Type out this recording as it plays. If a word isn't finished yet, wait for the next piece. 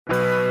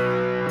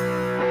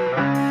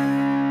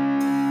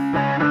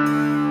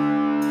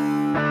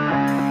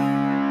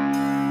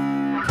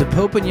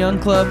Pope and Young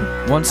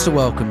Club wants to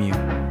welcome you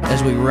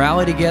as we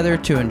rally together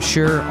to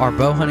ensure our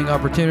bow hunting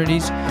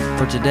opportunities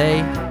for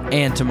today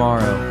and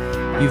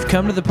tomorrow. You've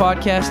come to the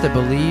podcast that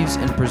believes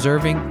in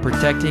preserving,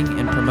 protecting,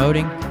 and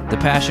promoting the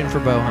passion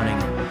for bow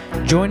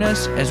hunting. Join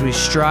us as we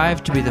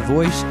strive to be the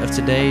voice of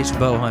today's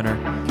bow hunter.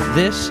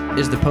 This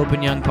is the Pope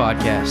and Young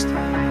Podcast.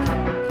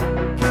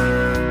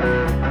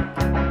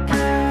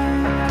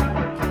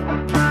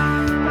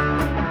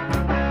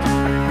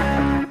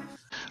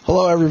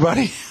 Hello,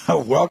 everybody.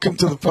 Welcome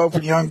to the Pope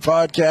and Young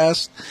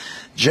Podcast.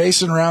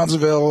 Jason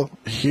Roundsville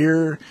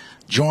here,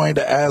 joined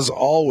as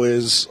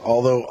always,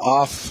 although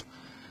off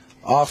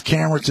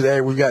camera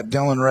today. We've got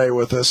Dylan Ray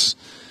with us.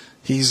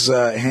 He's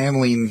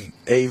handling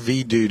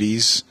AV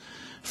duties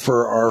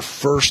for our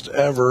first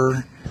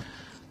ever.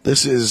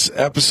 This is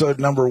episode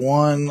number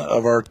 1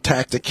 of our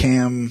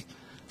Tacticam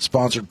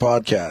sponsored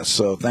podcast.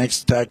 So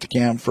thanks to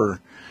Tacticam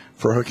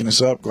for hooking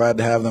us up. Glad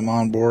to have them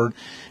on board.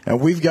 And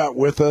we've got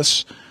with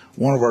us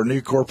one of our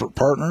new corporate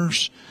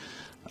partners.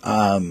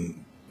 I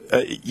don't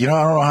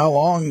know how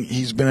long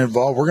he's been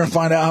involved. We're going to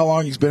find out how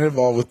long he's been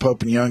involved with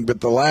Pope and Young, but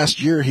the last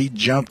year he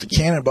jumped,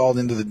 cannonballed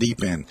into the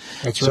deep end.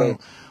 That's right. So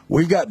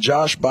we've got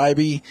Josh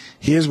Bybee.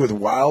 He is with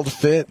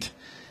WildFit.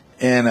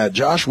 And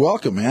Josh,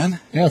 welcome,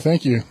 man. Yeah,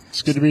 thank you.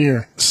 It's good to be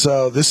here.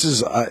 So this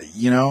is, I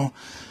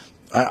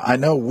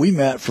know we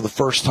met for the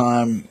first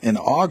time in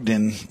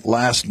Ogden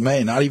last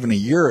May, not even a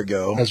year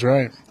ago. That's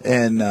right.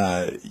 And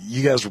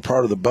you guys were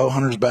part of the Bow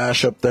Hunters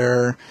Bash up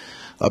there,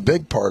 a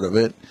big part of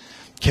it.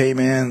 Came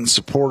in,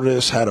 supported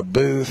us, had a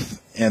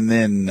booth, and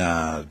then,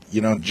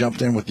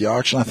 jumped in with the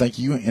auction. I think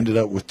you ended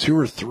up with 2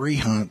 or 3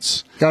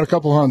 hunts. Got a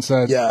couple hunts.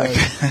 It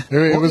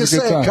was a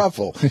good time. A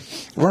couple.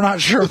 We're not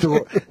sure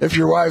if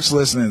your wife's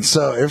listening.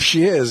 So if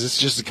she is, it's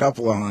just a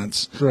couple of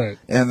hunts. Right.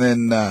 And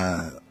then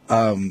at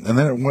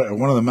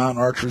one of the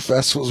mountain archery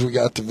festivals we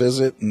got to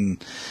visit,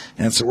 and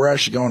so we're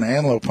actually going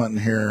antelope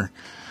hunting here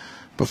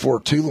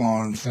before too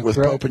long with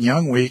right. Pope and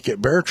Young Week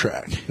at Bear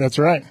Track. That's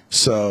right.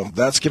 So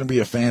that's going to be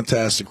a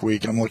fantastic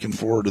week. I'm looking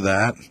forward to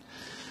that.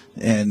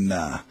 And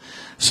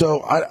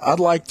so I'd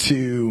like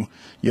to,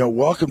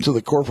 welcome to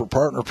the Corporate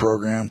Partner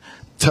Program.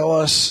 Tell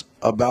us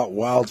about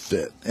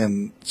WildFit.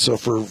 And so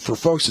for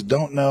folks that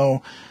don't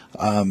know,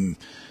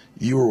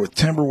 you were with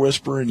Timber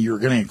Whisperer and you were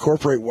going to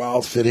incorporate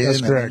WildFit in.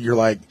 That's correct. And you're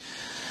like,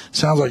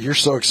 sounds like you're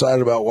so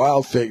excited about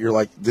WildFit. You're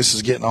like, this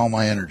is getting all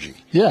my energy.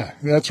 Yeah,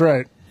 that's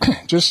right.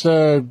 Just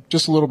a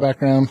little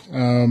background.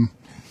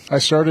 I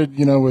started,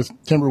 with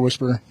Timber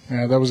Whisperer.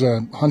 That was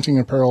a hunting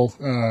apparel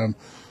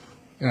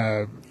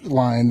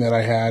line that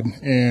I had,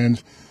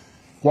 and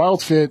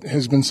WildFit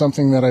has been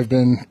something that I've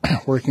been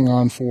working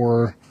on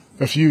for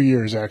a few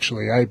years.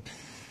 Actually,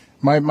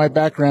 my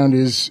background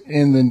is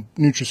in the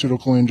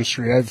nutraceutical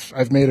industry.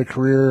 I've made a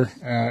career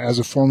as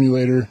a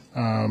formulator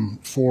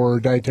for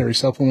dietary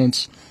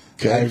supplements.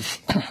 Okay.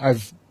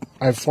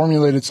 I've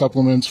formulated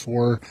supplements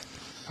for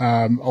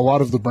a lot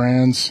of the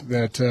brands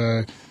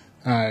that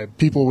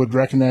people would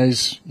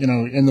recognize,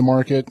 in the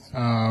market.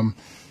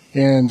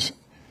 And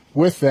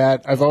with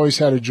that, I've always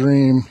had a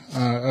dream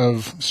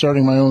of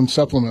starting my own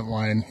supplement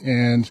line.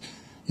 And,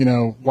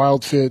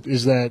 WildFit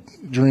is that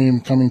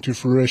dream coming to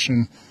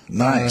fruition.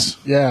 Nice.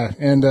 Yeah.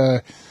 And,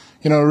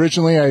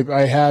 originally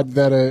I had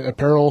that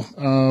apparel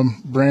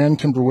brand,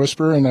 Timber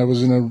Whisperer, and I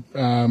was going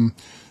to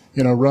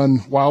run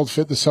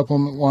WildFit, the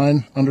supplement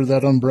line, under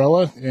that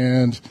umbrella.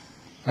 And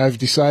I've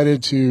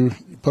decided to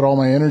put all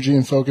my energy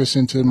and focus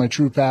into my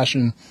true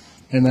passion,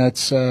 and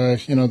that's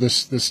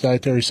this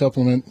dietary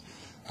supplement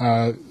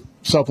line,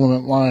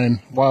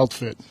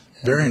 WildFit.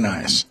 Very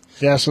nice.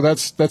 Yeah, so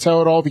that's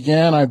how it all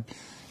began.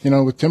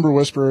 With Timber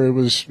Whisperer, it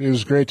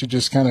was great to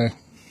just kind of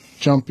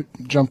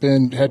jump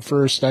in head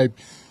first.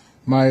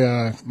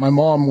 My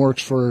mom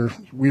works for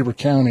Weber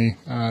County,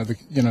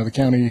 the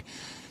county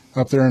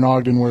up there in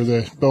Ogden where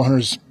the Bow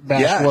Hunters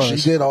Bash was. Yeah,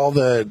 she did all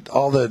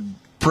the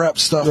prep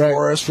stuff right.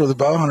 for us for the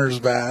Bow Hunters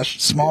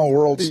Bash. Small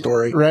world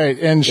story. Right.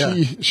 And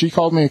she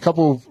called me a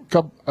couple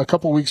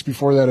weeks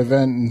before that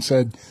event and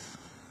said,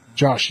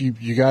 Josh,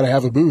 you got to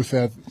have a booth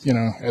at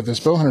this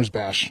Bow Hunters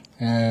Bash.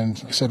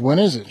 And I said, when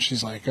is it?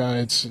 She's like,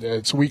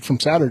 it's a week from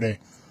Saturday.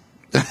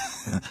 I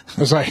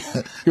was like,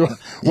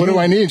 what do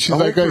I need? She's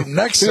like,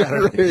 next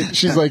Saturday.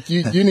 She's like,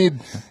 you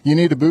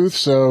need a booth.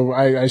 So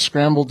I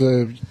scrambled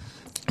to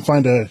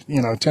find a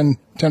 10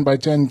 by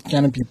 10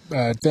 canopy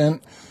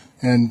tent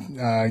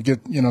and get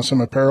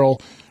some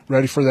apparel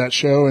ready for that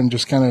show, and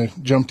just kind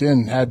of jumped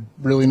in. Had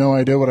really no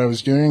idea what I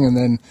was doing, and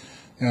then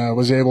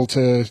was able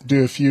to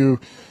do a few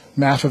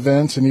MAF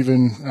events and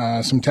even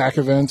some TAC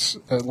events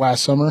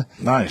last summer.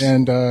 Nice.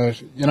 And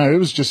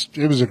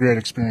it was a great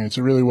experience.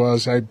 It really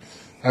was. I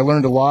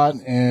learned a lot,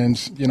 and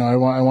I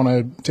want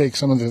to take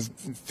some of the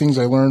things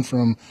I learned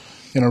from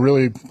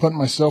really putting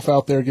myself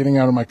out there, getting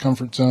out of my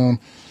comfort zone,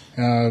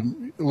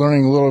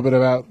 learning a little bit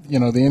about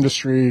the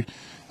industry,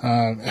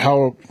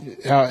 how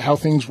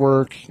things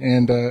work,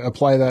 and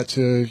apply that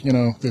to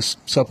this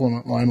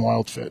supplement line,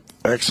 WildFit.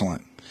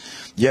 Excellent.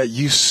 Yeah,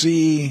 you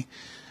see,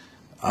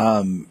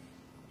 I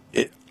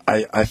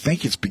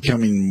think it's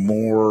becoming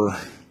more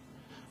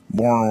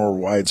more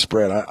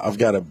widespread. I've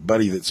got a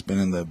buddy that's been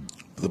in the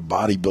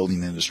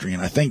bodybuilding industry,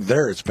 and I think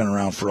it's been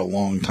around for a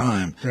long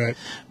time. Right.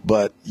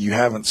 But you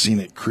haven't seen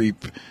it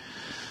creep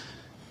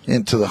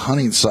into the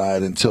hunting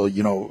side until,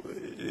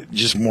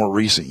 just more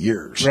recent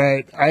years.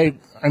 Right. I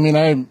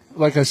mean,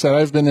 like I said,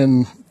 I've been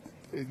in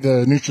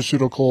the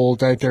nutraceutical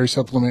dietary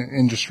supplement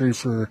industry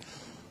for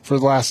the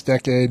last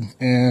decade,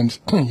 and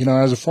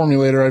as a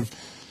formulator,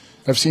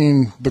 I've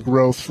seen the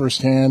growth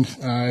firsthand.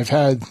 I've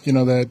had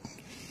that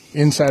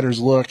insider's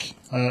look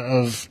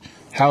of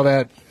how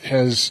that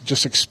has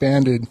just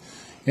expanded.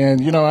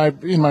 And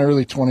in my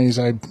early 20s,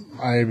 I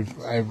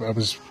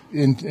was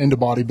into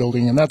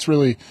bodybuilding, and that's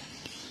really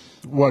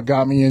what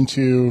got me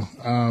into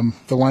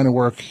the line of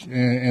work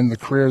and the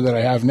career that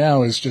I have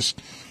now is just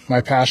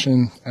my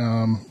passion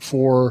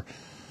for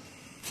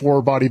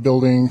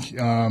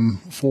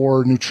bodybuilding,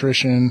 for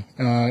nutrition,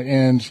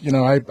 and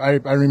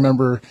I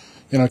remember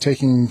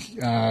taking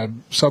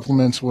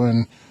supplements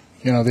when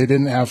they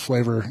didn't have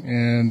flavor,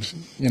 and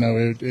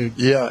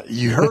yeah,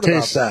 you heard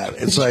about that.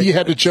 It's like you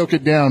had to choke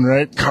it down,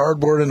 right?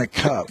 Cardboard in a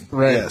cup.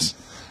 Right. Yes.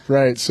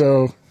 Right.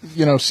 So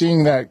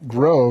seeing that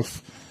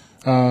growth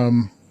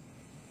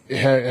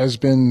has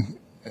been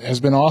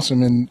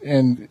awesome,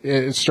 and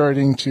it's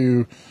starting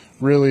to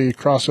really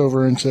cross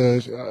over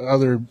into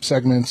other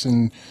segments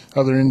and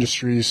other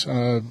industries,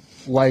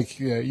 like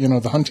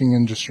the hunting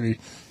industry.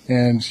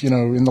 And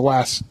in the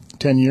last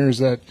 10 years,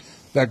 that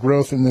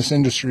growth in this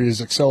industry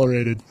has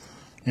accelerated,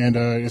 and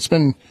it's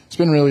been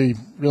really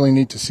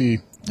neat to see.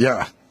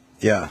 Yeah.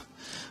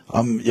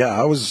 I've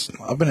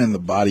been in the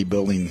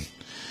bodybuilding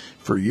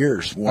for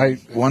years,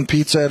 one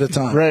pizza at a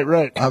time.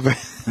 Right.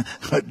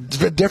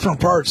 Different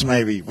parts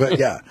maybe, but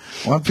yeah,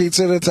 one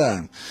pizza at a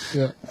time.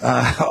 Yeah.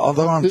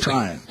 Although I'm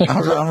trying,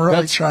 I'm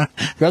really trying.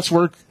 That's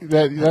work.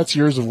 That's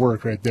years of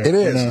work right there. It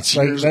is. It's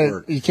years of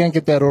work. You can't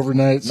get that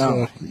overnight.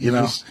 No,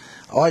 so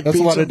I like that's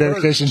pizza a lot of and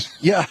dedication. burgers.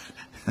 Yeah,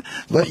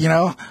 but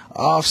I'll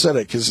offset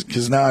it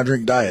because now I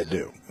drink Diet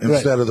Dew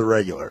instead of the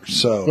regular.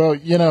 So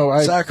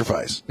well,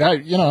 sacrifice.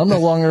 I'm no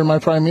longer in my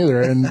prime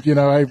either, and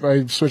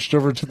I switched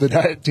over to the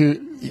Diet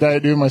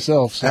Dew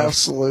myself. So.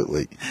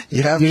 Absolutely,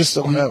 you have to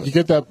still have it. You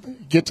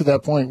get to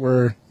that point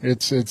where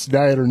it's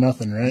diet or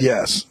nothing, right?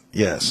 Yes.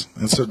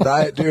 And so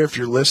Diet Dew, if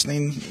you're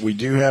listening, we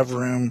do have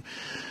room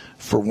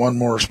for one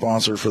more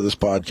sponsor for this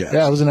podcast.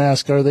 Yeah, I was going to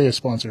ask, are they a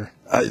sponsor?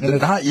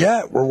 Not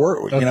yet.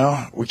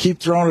 We keep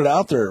throwing it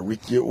out there.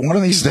 One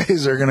of these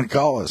days they're going to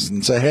call us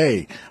and say,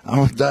 "Hey,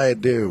 I'm with Diet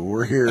Dew.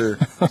 We're here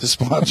to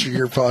sponsor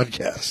your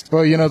podcast."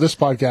 Well, this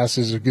podcast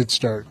is a good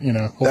start.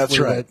 That's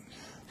right.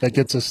 That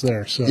gets us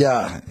there. So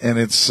yeah, and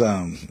it's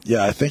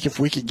I think if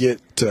we could get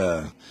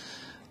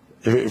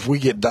if we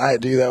get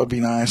Diet Dew, that would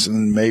be nice, and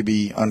then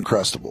maybe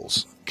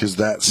Uncrustables, because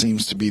that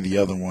seems to be the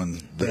other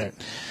one that. Right.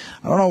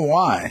 I don't know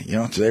why.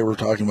 Today we're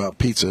talking about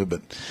pizza, but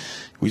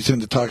we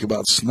tend to talk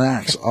about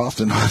snacks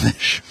often on this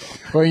show.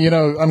 Well,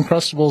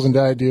 Uncrustables and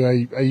Diet Dew,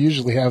 I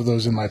usually have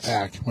those in my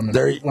pack when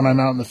I'm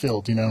out in the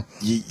field, You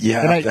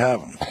have to have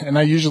them. And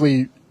I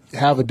usually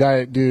have a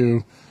Diet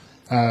Dew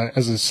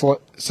as a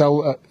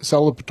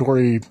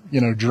celebratory,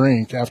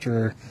 drink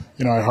after,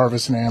 I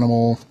harvest an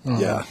animal.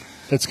 Yeah.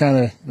 That's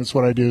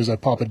what I do is I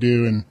pop a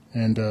Dew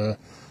and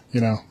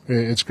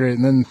it's great.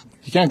 And then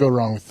you can't go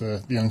wrong with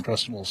the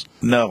Uncrustables.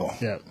 No.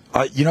 Yeah.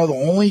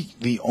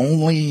 The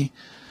only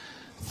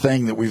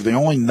thing the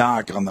only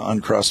knock on the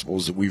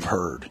Uncrustables that we've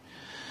heard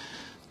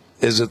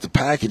is that the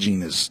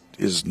packaging is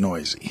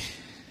noisy.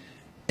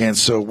 And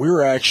so we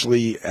were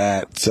actually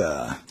at,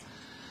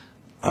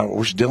 I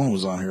wish Dylan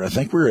was on here. I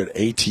think we were at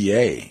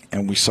ATA,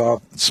 and we saw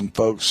some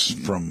folks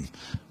from,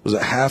 was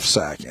it Half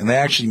Sack, and they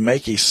actually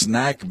make a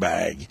snack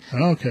bag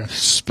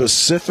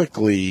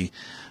specifically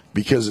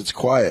because it's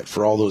quiet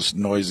for all those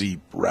noisy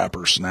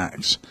wrapper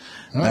snacks.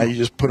 Oh. Now you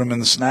just put them in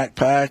the snack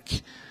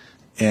pack,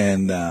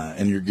 and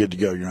you're good to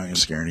go. You're not going to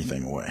scare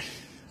anything away.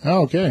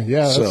 Oh, okay.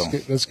 Yeah,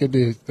 that's good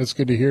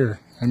to hear.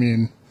 I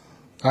mean,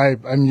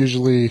 I'm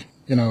usually,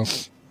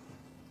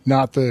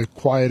 not the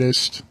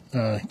quietest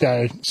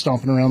guy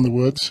stomping around the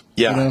woods.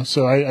 Yeah.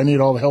 So I need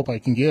all the help I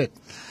can get.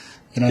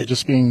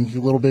 Just being a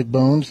little big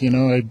boned,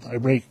 I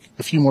break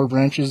a few more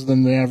branches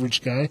than the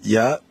average guy.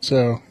 Yeah.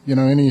 So,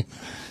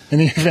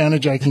 any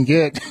advantage I can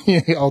get,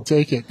 I'll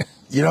take it.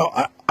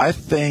 I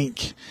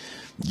think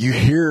you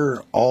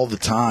hear all the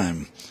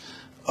time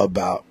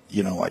about,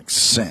 like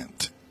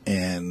scent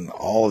and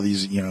all of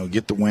these,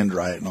 get the wind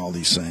right and all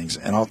these things.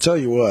 And I'll tell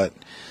you what,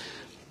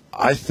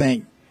 I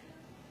think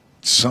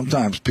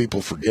sometimes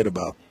people forget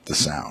about the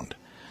sound.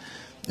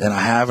 And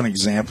I have an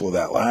example of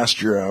that.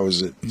 Last year I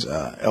was at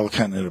elk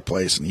hunting at a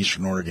place in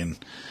Eastern Oregon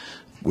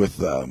with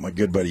my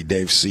good buddy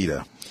Dave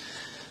Sita.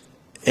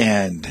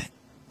 And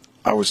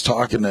I was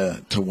talking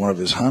to one of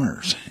his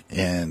hunters,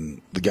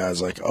 and the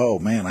guy's like, "Oh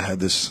man, I had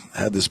this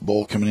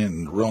bull coming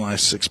in, a real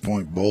nice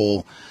 6-point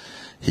bull.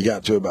 He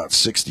got to about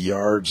 60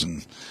 yards,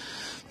 and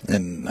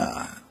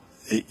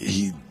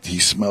he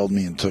smelled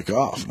me and took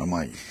off." And I'm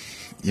like,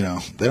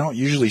 they don't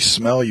usually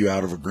smell you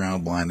out of a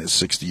ground blind at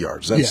 60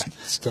 yards.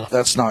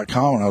 That's not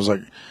common. I was like,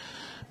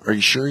 are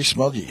you sure he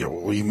smelled you?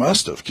 Well, he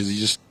must have, because he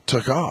just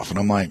took off. And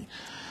I'm like,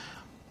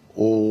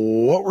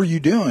 well, what were you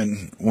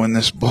doing when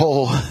this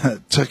bull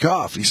took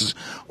off? He says,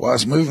 well, I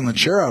was moving the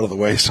chair out of the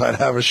way so I'd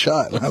have a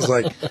shot. And I was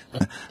like,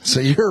 so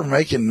you're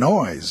making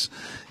noise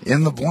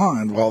in the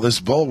blind while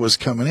this bull was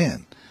coming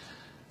in.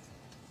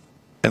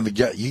 And the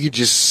guy, you could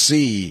just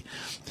see,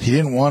 he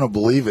didn't want to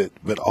believe it,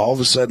 but all of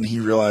a sudden he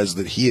realized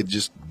that he had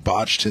just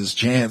botched his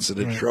chance at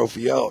a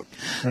trophy elk.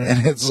 Right.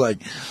 And it's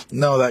like,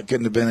 no, that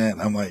couldn't have been it.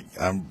 I'm like,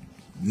 I'm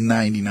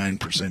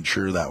 99%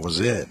 sure that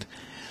was it.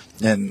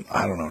 And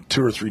I don't know,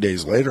 2 or 3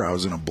 days later, I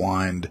was in a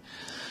blind.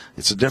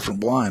 It's a different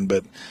blind,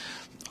 but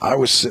I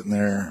was sitting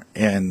there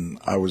and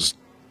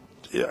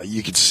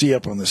you could see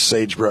up on this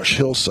sagebrush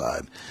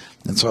hillside.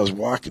 And so I was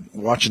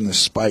watching this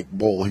spike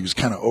bull. He was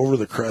kind of over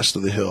the crest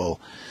of the hill.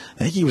 I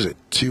think he was at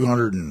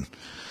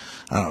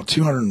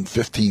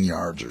 215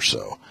 yards or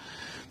so.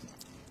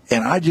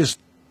 And I just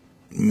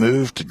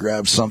moved to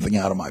grab something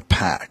out of my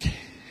pack. It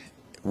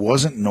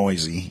wasn't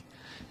noisy.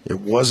 It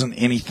wasn't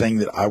anything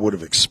that I would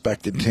have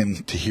expected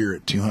him to hear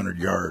at 200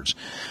 yards.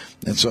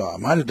 And so I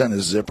might have done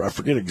his zipper. I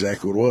forget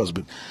exactly what it was,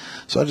 but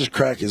so I just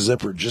cracked his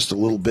zipper just a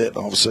little bit, and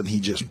all of a sudden he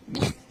just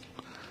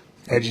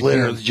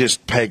literally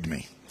just pegged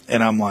me.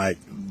 And I'm like,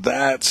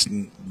 that's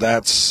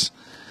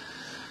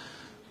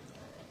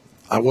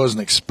I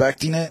wasn't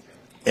expecting it,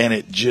 and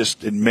it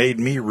made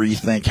me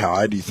rethink how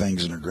I do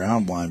things in a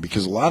ground blind,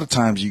 because a lot of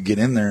times you get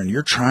in there and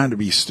you're trying to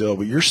be still,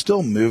 but you're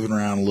still moving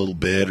around a little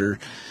bit, or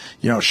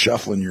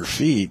shuffling your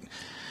feet.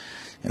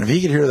 And if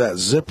he could hear that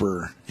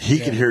zipper, he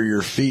could hear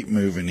your feet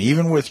moving.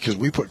 Even because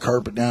we put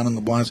carpet down in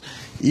the blinds,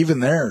 even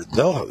there,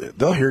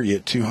 they'll hear you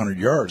at 200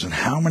 yards. And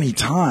how many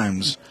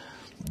times,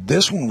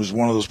 this one was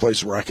one of those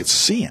places where I could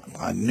see him.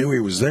 I knew he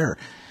was there.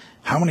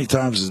 How many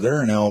times is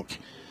there an elk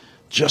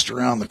just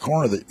around the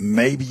corner that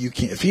maybe you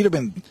can't? If he'd have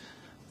been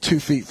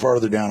 2 feet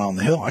farther down on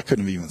the hill, I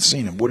couldn't have even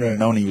seen him. Wouldn't have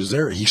known he was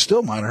there. He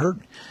still might have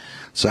heard me.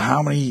 So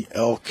how many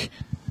elk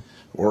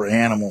or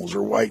animals or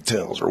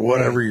whitetails or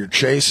whatever you're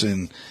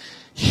chasing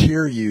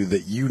hear you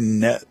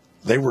that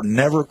they were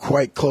never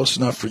quite close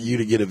enough for you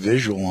to get a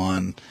visual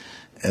on,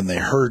 and they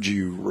heard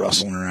you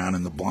rustling around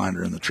in the blind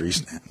or in the tree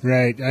stand.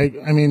 Right.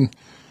 I mean,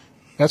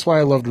 that's why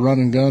I love to run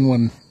and gun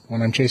when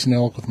I'm chasing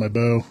elk with my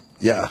bow.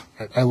 Yeah.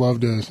 I love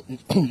to,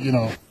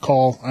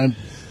 call. I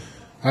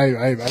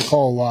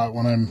call a lot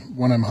when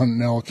I'm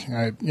hunting elk.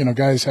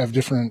 Guys have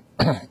different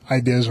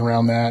ideas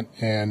around that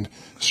and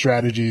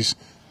strategies.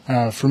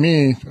 For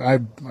me,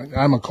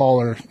 I'm a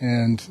caller,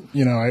 and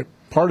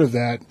part of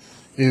that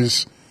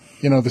is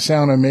the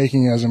sound I'm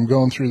making as I'm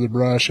going through the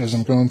brush, as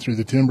I'm going through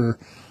the timber,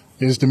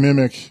 is to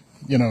mimic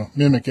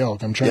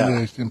elk. I'm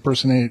trying to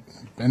impersonate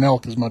an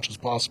elk as much as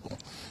possible.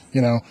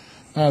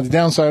 The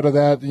downside of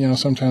that,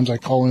 sometimes I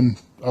call in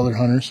other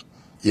hunters.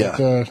 Yeah.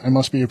 But, I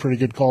must be a pretty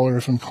good caller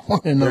if I'm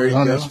calling in other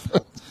hunters.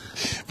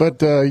 But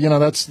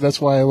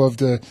that's why I love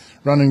to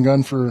run and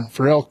gun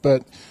for elk.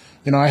 But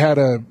I had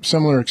a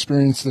similar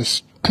experience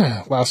this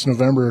last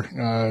November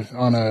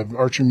on a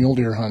archery mule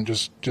deer hunt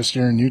just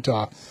here in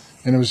Utah,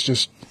 and it was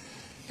just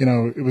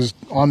it was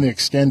on the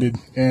extended,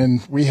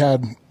 and we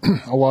had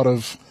a lot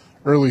of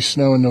early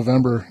snow in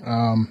November.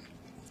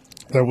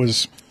 That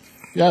was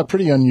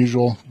pretty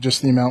unusual,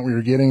 just the amount we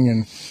were getting,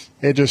 and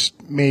it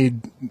just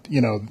made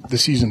the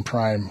season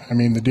prime. I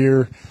mean, the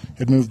deer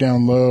had moved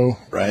down low.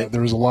 Right.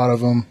 There was a lot of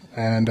them,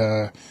 and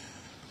the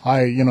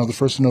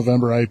 1st of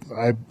November, I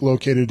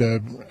located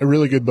a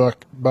really good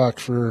buck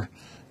for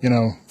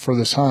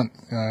this hunt.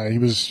 He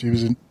was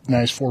a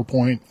nice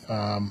 4-point,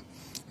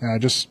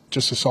 just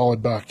a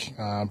solid buck,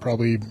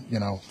 probably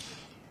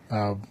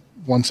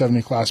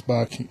 170 class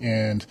buck,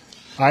 and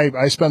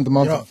I spent the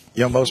month.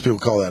 Most people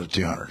call that a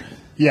 200.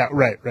 Yeah,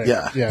 right.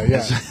 Yeah.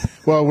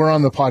 Well, we're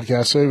on the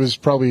podcast, so it was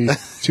probably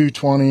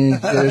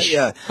 220-ish.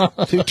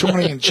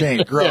 220 and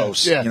change,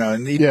 gross.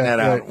 And eating that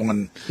out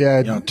when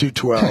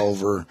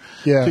 212 or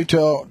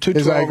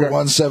 212 or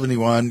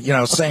 171.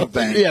 Same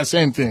thing. Yeah,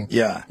 same thing.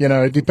 Yeah.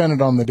 It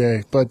depended on the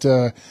day, but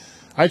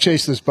I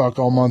chased this buck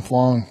all month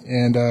long,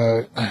 and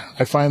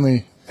I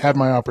finally had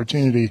my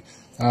opportunity.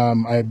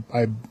 I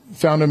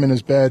found him in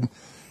his bed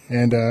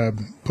and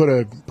put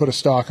a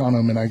stock on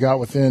him, and I got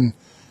within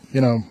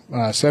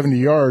 70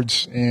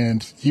 yards,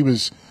 and he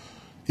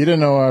didn't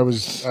know I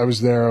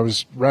was there. I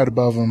was right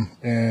above him,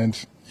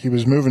 and he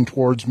was moving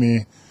towards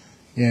me,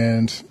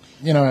 and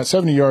at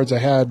 70 yards I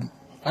had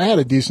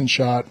a decent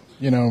shot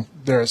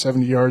there at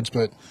 70 yards,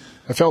 but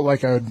I felt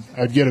like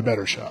I'd get a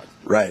better shot.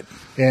 Right.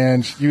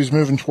 And he was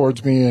moving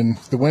towards me, and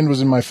the wind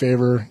was in my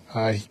favor.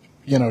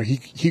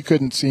 He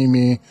couldn't see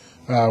me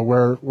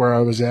where I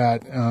was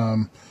at,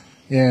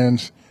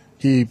 and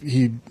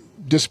he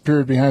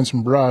disappeared behind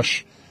some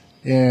brush,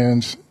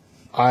 and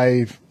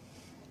I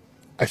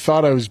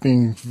thought I was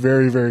being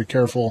very, very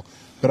careful,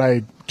 but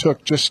I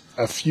took just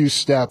a few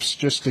steps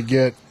just to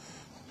get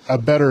a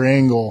better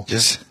angle.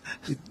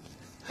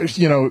 With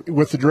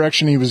the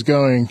direction he was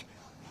going,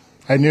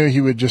 I knew he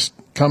would just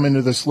come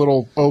into this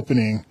little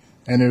opening,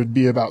 and it would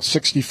be about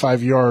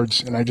 65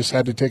 yards, and I just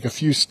had to take a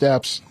few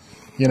steps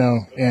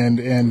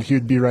and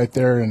he'd be right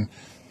there, and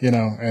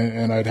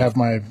and I'd have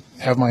my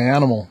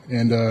animal,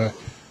 and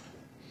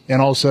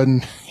all of a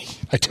sudden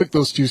I took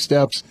those 2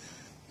 steps,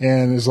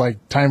 and it's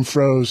like time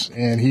froze,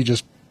 and he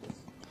just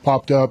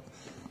popped up,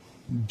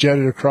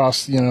 jetted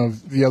across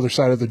the other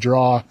side of the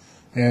draw,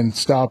 and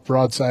stopped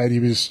broadside. He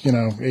was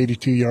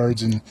 82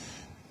 yards, and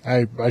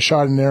I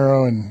shot an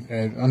arrow, and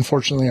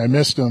unfortunately I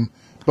missed him,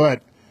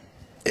 but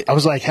I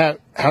was like,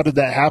 how did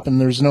that happen?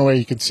 There's no way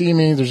he could see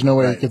me. There's no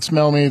way he could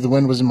smell me. The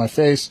wind was in my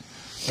face.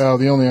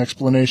 The only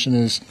explanation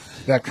is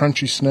that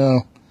crunchy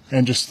snow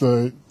and just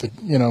the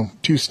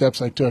 2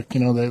 steps I took,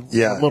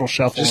 that little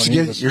shuffle.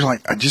 You're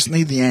like, I just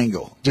need the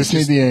angle. Just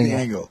need the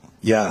angle.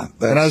 Yeah.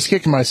 And I was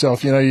kicking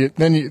myself,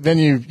 then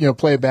you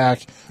play it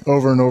back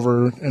over and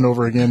over and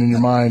over again in your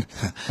mind.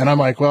 And I'm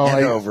like, well,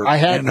 I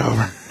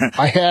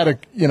had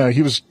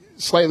he was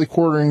slightly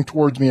quartering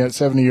towards me at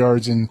 70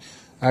 yards, and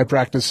I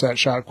practiced that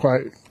shot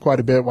quite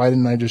a bit. Why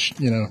didn't I just,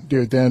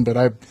 do it then?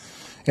 But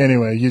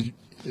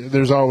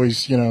there's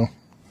always,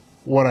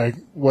 what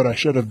I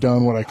should have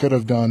done, what I could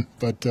have done.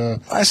 But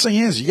last thing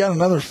is, you got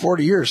another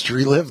 40 years to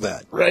relive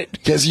that, right?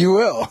 Because you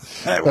will.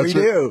 We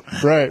do.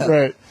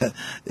 Right.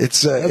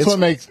 That's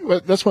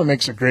what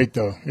makes it great,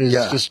 though. Is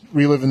just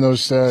reliving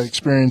those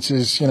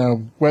experiences.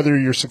 Whether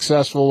you're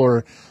successful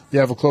or you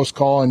have a close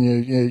call and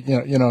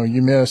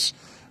you miss.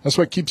 That's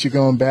what keeps you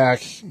going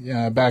back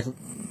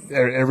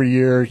every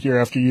year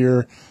after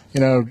year.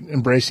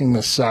 Embracing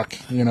the suck.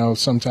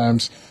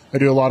 Sometimes I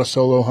do a lot of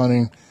solo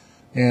hunting.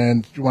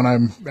 And when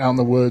I'm out in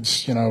the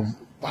woods,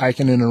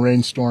 hiking in a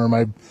rainstorm,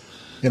 I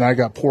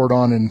got poured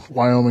on in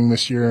Wyoming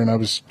this year, and I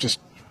was just,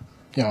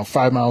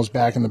 5 miles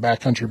back in the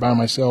backcountry by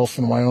myself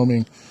in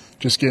Wyoming,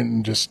 just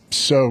getting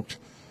soaked.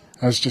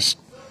 It's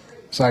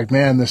like,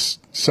 man, this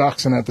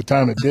sucks. And at the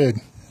time it did.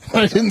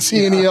 I didn't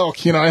see any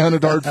elk. I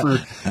hunted hard for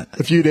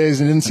a few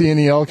days and didn't see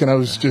any elk, and I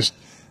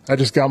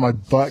just got my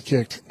butt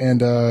kicked.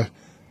 And,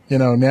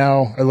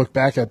 now I look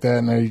back at that,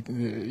 and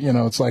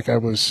it's like I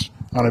was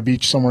on a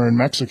beach somewhere in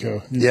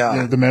Mexico.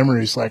 Yeah. The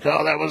memories, like,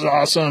 oh, that was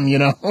awesome,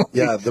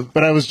 Yeah.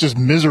 But I was just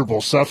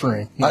miserable,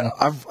 suffering.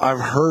 I've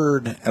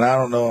heard, and I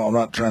don't know, I'm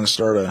not trying to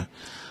start a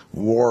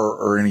war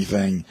or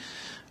anything,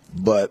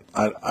 but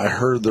I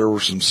heard there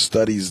were some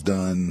studies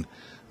done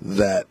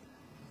that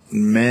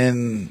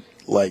men,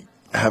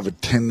 have a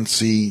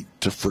tendency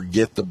to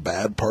forget the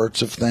bad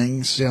parts of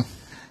things. Yeah.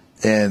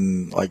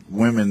 And,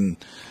 women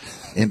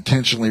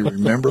intentionally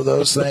remember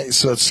those things.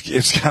 So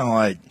it's kind of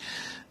like,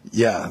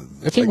 yeah.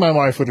 I think my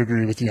wife would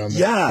agree with you on that.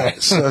 Yeah.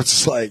 So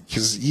it's like,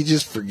 because you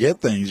just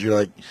forget things. You're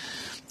like,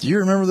 do you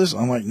remember this?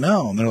 I'm like,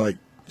 no. And they're like,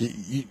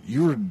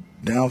 you were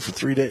down for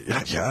 3 days.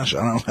 Gosh,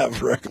 I don't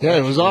have a recollection. Yeah,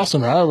 it was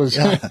awesome. I was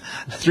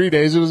 3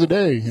 days. It was a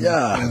day.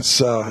 Yeah.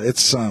 So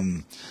it's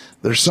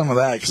there's some of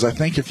that, because I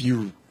think if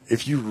you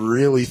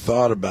really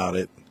thought about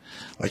it,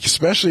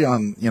 especially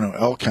on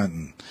elk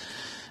hunting,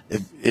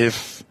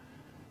 if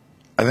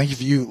I think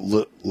if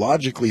you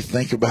logically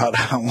think about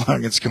how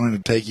long it's going to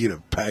take you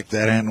to pack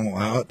that animal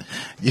out,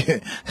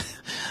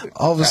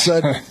 all of a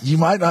sudden you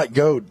might not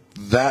go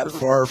that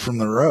far from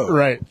the road,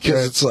 right?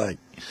 Because it's like,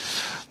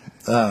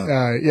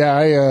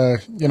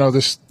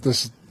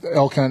 this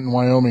elk hunt in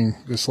Wyoming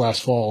this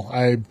last fall,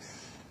 I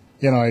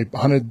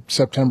hunted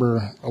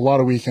September a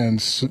lot of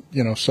weekends,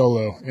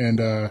 solo,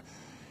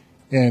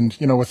 and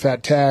with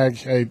that tag,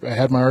 I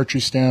had my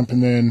archery stamp,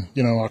 and then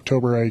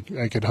October I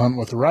could hunt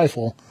with a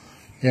rifle.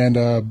 And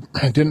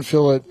I didn't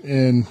fill it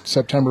in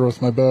September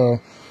with my bow,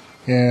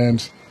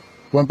 and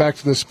went back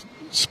to this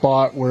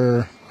spot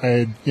where I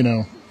had,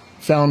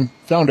 found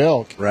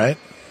elk. Right.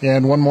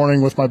 And one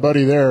morning with my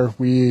buddy there,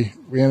 I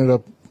ended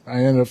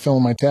up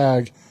filling my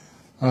tag,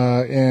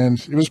 and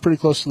it was pretty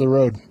close to the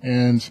road,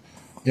 and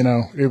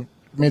it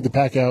made the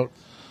pack out,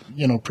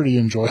 pretty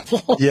enjoyable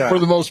for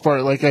the most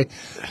part. I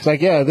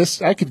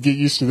could get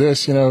used to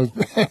this,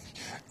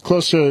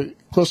 close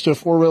to a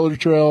 4-wheeler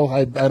trail.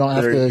 I don't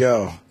have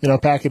to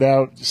pack it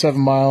out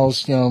 7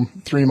 miles,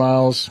 3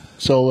 miles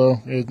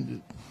solo. It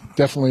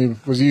definitely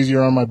was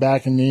easier on my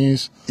back and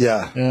knees.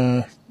 Yeah.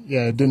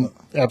 It didn't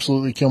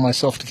absolutely kill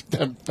myself to get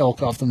that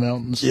elk off the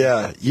mountains.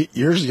 Yeah.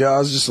 Years ago, I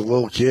was just a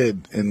little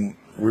kid, and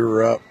we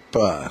were up,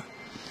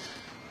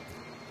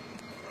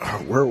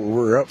 we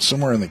were up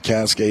somewhere in the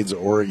Cascades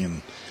of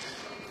Oregon,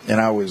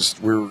 and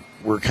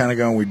we're kind of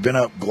going, we'd been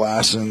up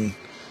glassing,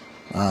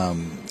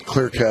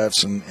 clear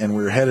cuts, and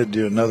we were headed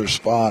to another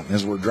spot. And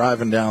as we're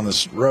driving down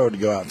this road to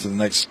go out to the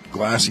next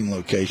glassing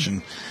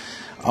location,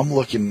 I'm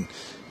looking,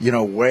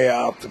 way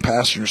out the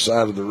passenger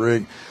side of the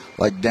rig,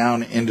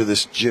 down into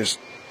this just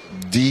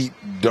deep,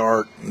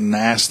 dark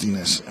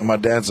nastiness. And my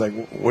dad's like,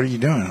 what are you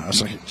doing? I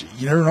was like,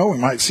 you never know, we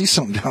might see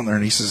something down there.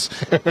 And he says,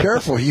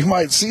 careful, you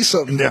might see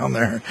something down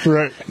there.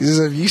 Right. He says,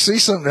 if you see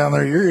something down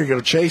there, you're going to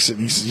go chase it.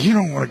 And he says, you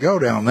don't want to go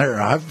down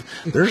there.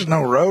 There's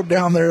no road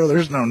down there.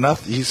 There's no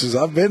nothing. He says,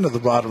 I've been to the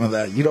bottom of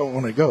that. You don't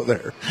want to go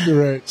there.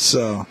 Right.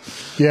 So.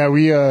 Yeah,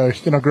 we,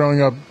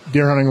 growing up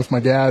deer hunting with my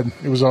dad,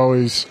 it was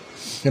always,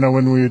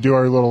 when we would do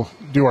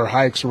our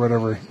hikes or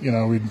whatever,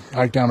 we'd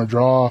hike down a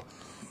draw,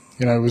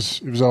 it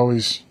was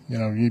always,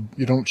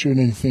 you don't shoot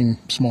anything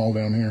small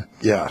down here.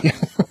 Yeah.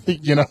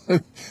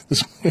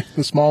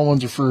 The small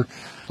ones are for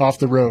off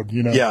the road,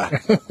 Yeah.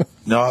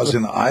 No, I was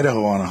in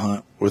Idaho on a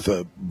hunt with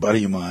a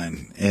buddy of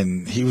mine,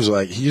 and he was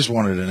like, he just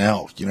wanted an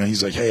elk.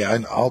 He's like, hey,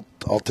 I'll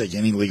take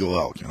any legal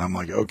elk. And I'm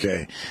like,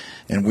 okay.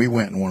 And we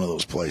went in one of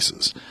those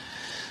places.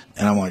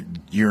 And I'm like,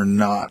 you're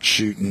not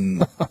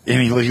shooting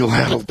any legal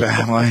elk,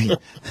 man. Like,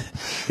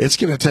 it's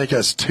going to take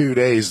us 2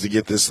 days to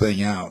get this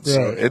thing out.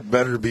 So it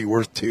better be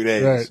worth 2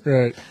 days.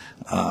 Right.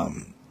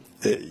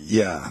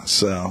 Yeah.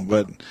 So,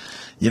 but,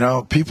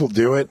 people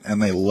do it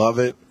and they love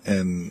it,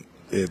 and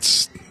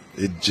it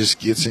just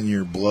gets in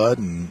your blood,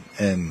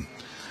 and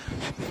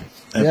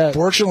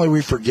fortunately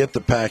we forget to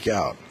pack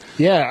out.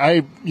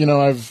 Yeah.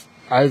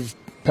 I've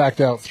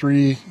packed out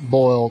 3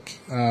 bull elk,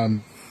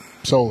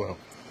 solo.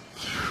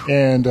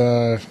 And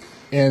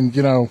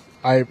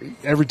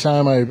every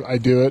time I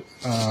do it,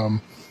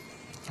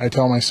 I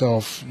tell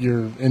myself,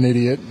 you're an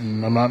idiot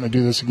and I'm not going to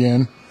do this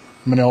again.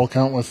 I'm going to elk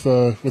hunt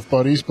with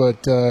buddies,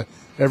 but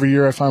every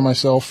year I find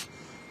myself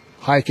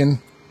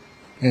hiking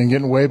and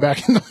getting way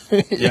back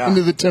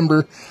into the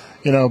timber,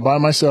 by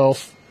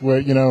myself,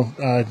 with,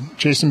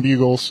 chasing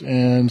bugles,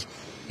 and,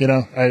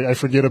 I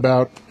forget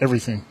about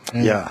everything.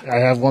 And I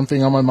have one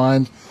thing on my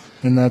mind,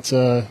 and that's,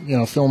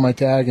 filling my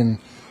tag and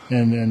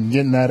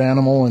getting that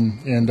animal,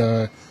 and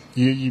I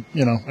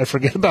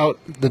forget about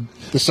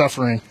the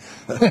suffering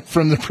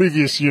from the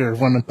previous year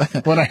when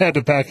I had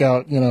to pack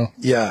out, an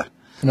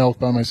elk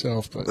by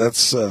myself. But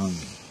that's,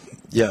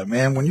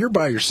 man, when you're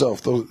by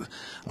yourself,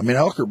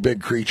 elk are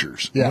big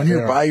creatures. Yeah, when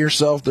you're by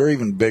yourself, they're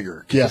even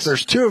bigger. Yes. If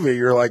there's 2 of you,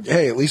 you're like,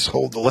 hey, at least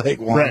hold the leg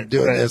while I'm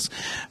doing this.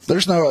 If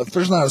there's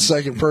not a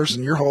second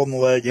person, you're holding the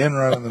leg and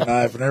running the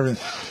knife and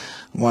everything.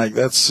 I'm like,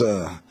 that's,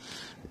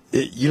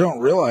 you don't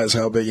realize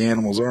how big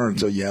animals are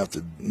until you have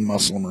to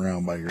muscle them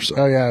around by yourself.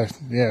 Oh, yeah.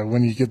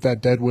 When you get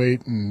that dead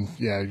weight and,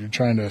 you're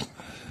trying to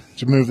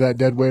move that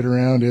dead weight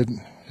around, it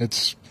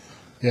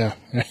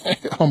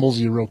humbles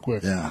you real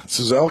quick. Yeah.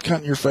 So is elk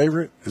hunting your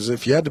favorite?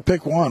 If you had to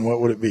pick one,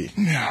 what would it be?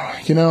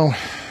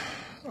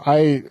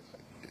 I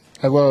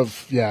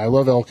love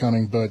elk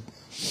hunting, but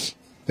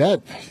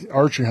that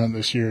archery hunt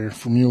this year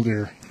for mule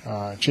deer,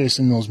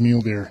 chasing those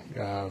mule deer,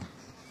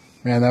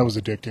 man, that was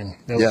addicting.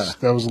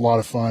 That was a lot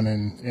of fun,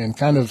 and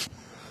kind of,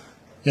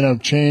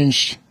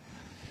 changed.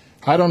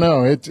 I don't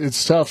know.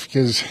 It's tough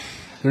because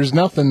there's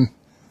nothing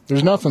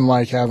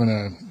like having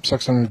a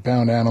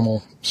 600-pound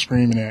animal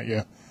screaming at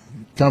you,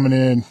 coming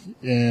in,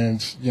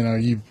 and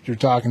you're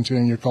talking to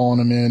him, you're calling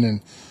him in,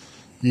 and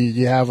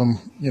you have them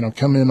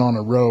come in on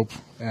a rope.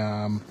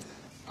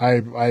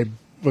 I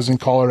was in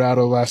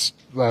Colorado last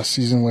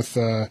season with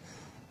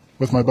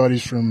my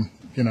buddies from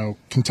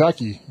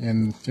Kentucky,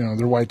 and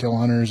they're whitetail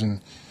hunters,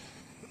 and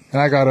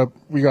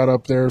we got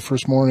up there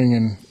first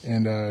morning,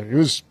 and it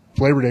was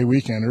Labor Day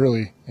weekend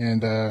early,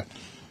 and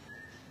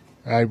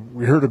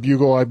we heard a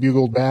bugle. I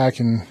bugled back,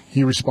 and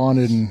he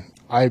responded, and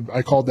I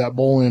called that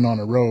bull in on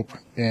a rope,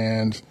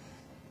 and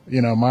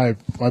my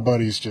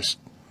buddies just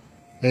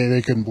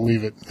they couldn't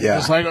believe it. Yeah,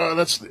 it's like,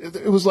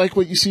 it was like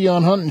what you see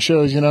on hunting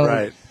shows,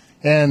 right?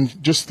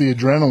 And just the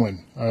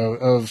adrenaline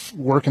of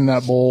working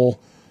that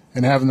bull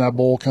and having that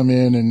bull come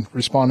in and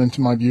responding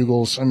to my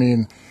bugles. I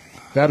mean,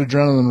 that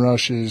adrenaline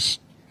rush is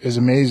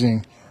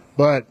amazing.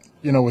 But,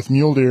 with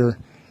mule deer,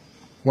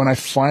 when I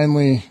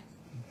finally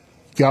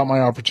got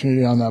my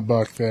opportunity on that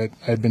buck that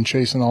I'd been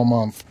chasing all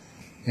month,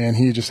 and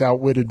he just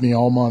outwitted me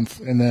all month,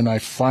 and then I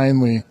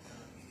finally,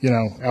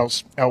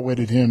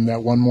 outwitted him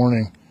that one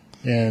morning,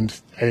 and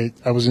I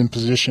was in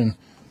position.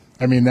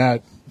 I mean,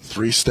 that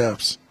 3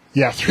 steps.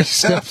 Yeah, 3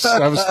 steps.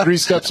 I was 3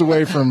 steps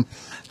away from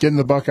getting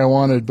the buck I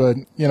wanted, but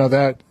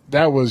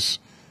that was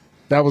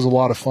a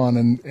lot of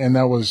fun, and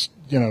that was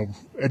a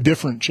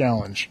different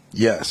challenge.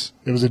 Yes,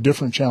 it was a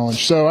different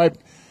challenge. So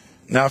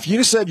now if you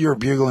just said you were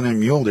bugling in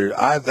mule deer,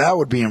 that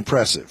would be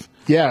impressive.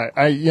 Yeah,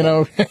 I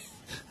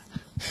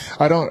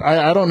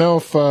don't know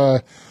if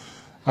the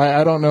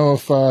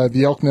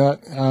elk nut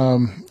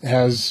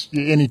has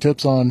any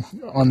tips on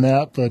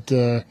that, but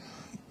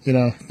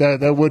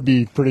that would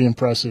be pretty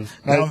impressive.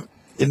 Now,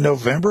 in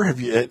November, have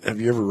you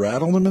ever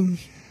rattled them in?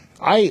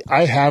 I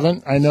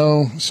haven't. I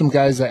know some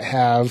guys that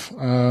have.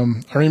 I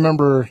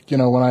remember,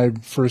 when I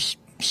first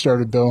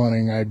started bow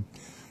hunting,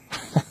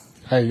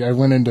 I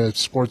went into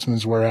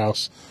Sportsman's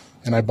Warehouse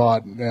and I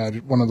bought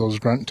one of those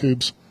grunt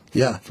tubes.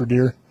 Yeah. For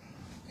deer,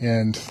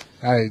 and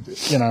I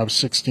was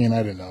 16.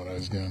 I didn't know what I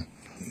was doing.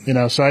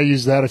 So I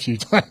used that a few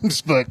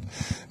times, but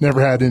never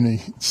had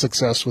any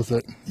success with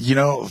it.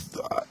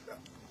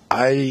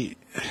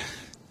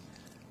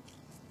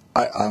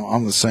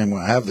 I'm the same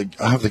way. I have the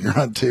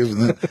grunt tube,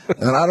 and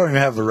then I don't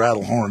even have the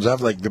rattle horns. I have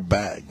like the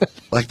bag,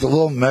 like the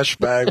little mesh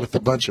bag with a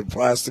bunch of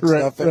plastic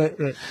stuff in it.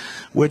 Right.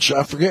 Which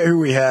I forget who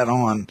we had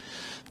on.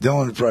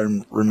 Dylan would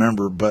probably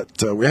remember,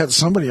 but we had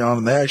somebody on,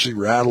 and they actually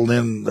rattled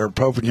in their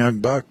Pope and Young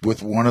buck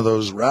with one of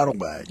those rattle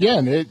bags. Yeah,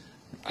 and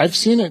I've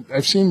seen it.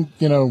 I've seen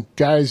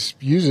guys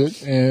use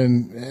it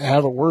and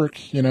have it work.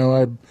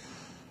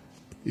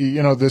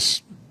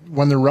 This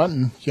when they're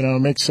running,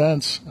 it makes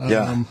sense.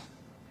 Yeah.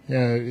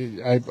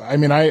 I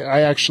mean,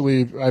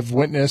 I've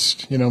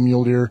witnessed,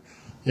 mule deer,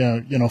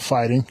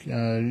 fighting,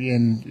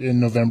 in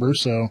November.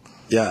 So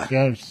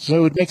Yeah. so it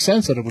would make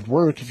sense that it would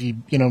work if you,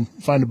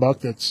 find a buck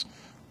that's,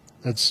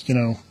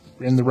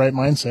 in the right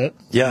mindset.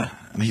 Yeah.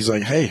 And he's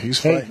like, hey, who's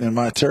fighting in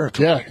my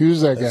territory? Yeah.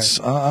 Who's that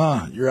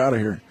guy? You're out of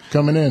here.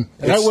 Coming in.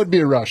 And that would be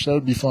a rush. That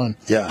would be fun.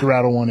 Yeah. To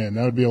rattle one in.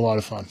 That would be a lot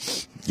of fun.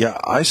 Yeah.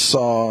 I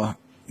saw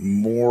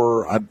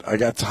more. I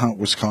got to hunt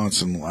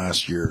Wisconsin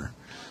last year,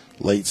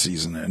 late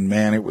season, and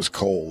man, it was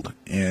cold.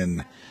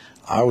 And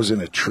I was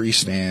in a tree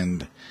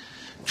stand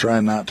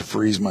trying not to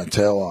freeze my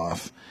tail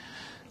off.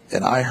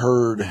 And I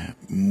heard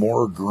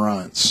more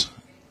grunts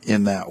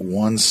in that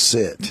one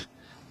sit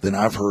than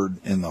I've heard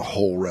in the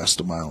whole rest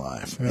of my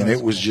life. Yeah, and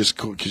it was just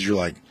cool because you're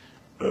like,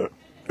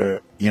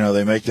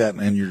 they make that,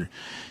 and you're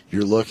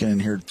looking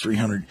and hear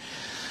 300.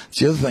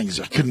 The other thing is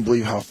I couldn't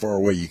believe how far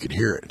away you could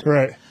hear it.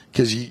 Right.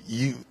 Because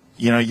you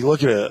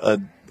look at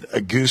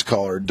a goose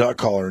caller, a duck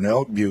caller, an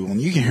elk bugle,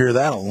 and you can hear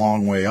that a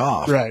long way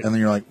off. Right. And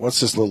then you're like, what's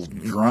this little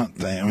grunt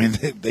thing? I mean,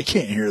 they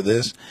can't hear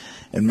this.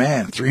 And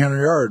man,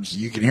 300 yards,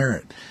 you can hear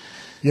it.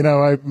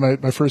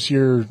 My first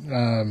year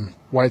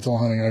whitetail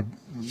hunting,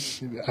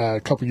 a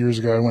couple years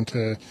ago, I went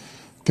to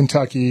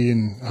Kentucky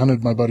and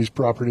hunted my buddy's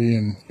property,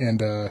 and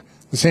the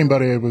same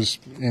buddy I was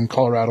in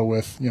Colorado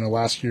with,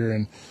 last year,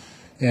 and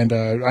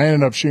I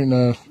ended up shooting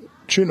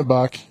a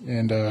buck,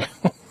 and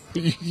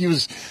he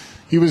was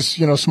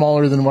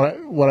smaller than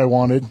what I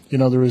wanted.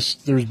 There was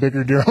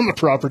bigger deer on the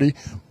property,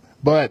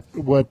 but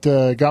what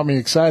got me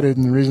excited,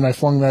 and the reason I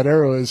flung that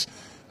arrow is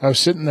I was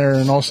sitting there,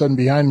 and all of a sudden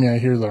behind me I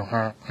hear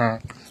the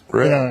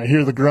Really? I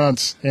hear the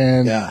grunts,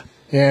 and Yeah.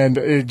 And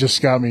it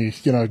just got me,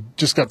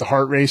 just got the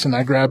heart racing.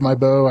 I grabbed my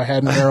bow. I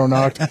had an arrow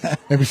knocked.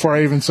 And before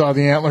I even saw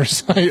the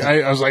antlers,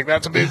 I was like,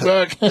 that's a big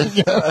buck. And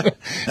he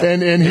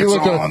It's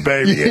looked on,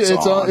 baby.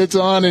 It's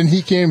on. And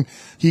he came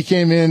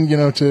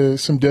in, to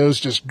some does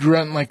just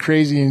grunting like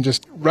crazy and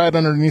just right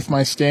underneath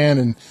my stand.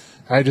 And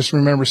I just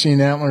remember seeing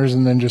antlers,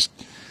 and then just,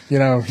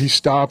 he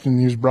stopped and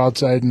he was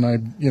broadside, and I,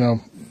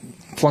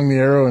 flung the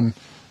arrow, and,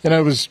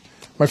 it was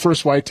my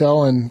first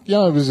whitetail, and,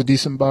 it was a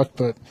decent buck,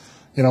 but,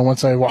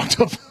 once I walked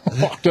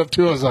up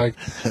to it, I was like,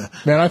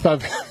 man, I thought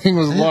that thing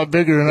was a lot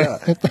bigger, and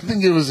I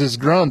think it was his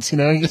grunts.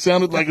 He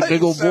sounded like a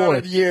big old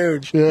boy.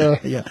 Huge. Yeah.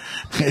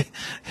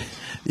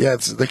 Yeah.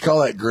 They call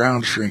that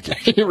ground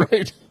shrinkage.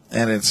 Right.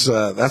 And it's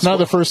that's not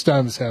the first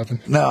time it's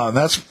happened. No,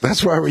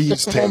 that's why we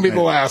use tape. It won't be the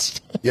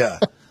last. Yeah.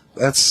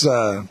 That's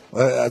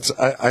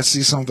I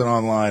see something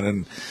online,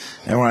 and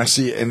when I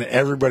see, and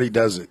everybody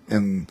does it,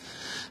 and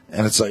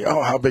it's like,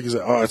 oh, how big is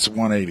it? Oh, it's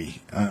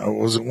 180.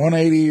 Was it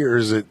 180 or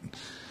is it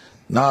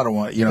not a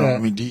one? Yeah. I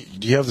mean, do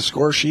you have the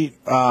score sheet?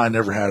 I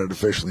never had it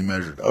officially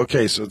measured.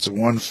 Okay, so it's a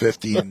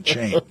 150 and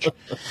change.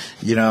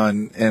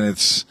 And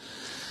it's,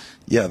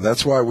 yeah,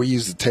 that's why we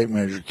use the tape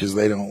measure, because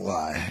they don't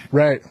lie.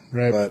 Right.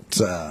 But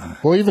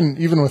well,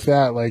 even with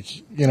that, like,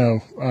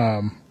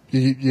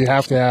 you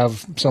have to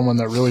have someone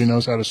that really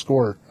knows how to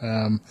score.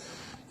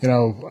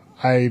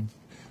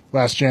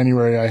 Last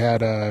January I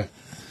had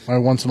my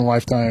once in a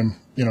lifetime,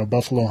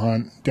 buffalo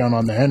hunt down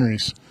on the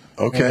Henrys.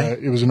 Okay.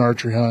 It was an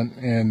archery hunt,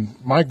 and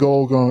my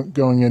goal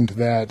going into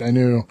that, I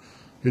knew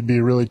it'd be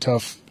a really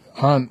tough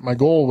hunt. My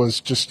goal was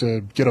just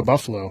to get a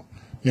buffalo,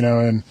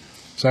 and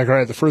it's like, all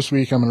right, the first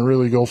week I'm going to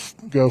really go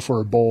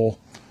for a bull.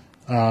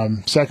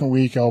 Second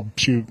week I'll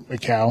shoot a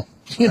cow.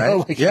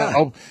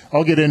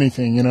 I'll get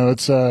anything.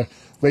 It's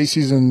late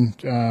season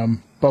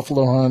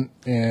buffalo hunt,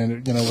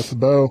 and with the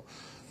bow,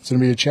 it's going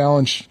to be a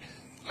challenge.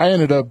 I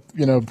ended up,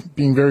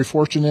 being very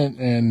fortunate,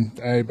 and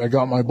I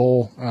got my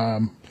bull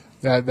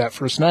that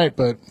first night.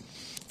 But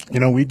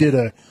we did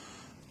a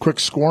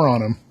quick score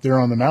on him there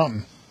on the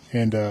mountain,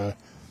 and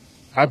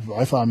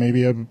I thought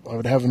maybe I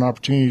would have an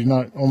opportunity to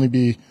not only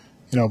be,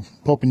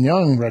 Pope and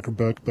Young record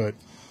book, but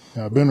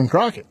Boone and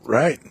Crockett.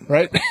 Right.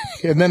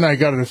 And then I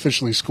got it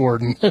officially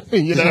scored, and Let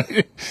me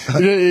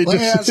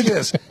ask you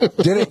this: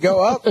 did it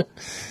go up?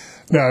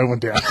 No, it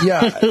went down.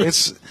 Yeah,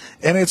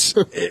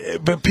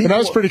 but people. And I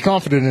was pretty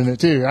confident in it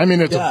too. I mean,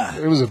 it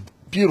was a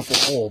beautiful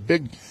bull,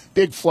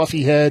 big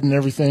fluffy head and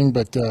everything,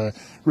 but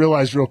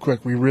realized real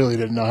quick we really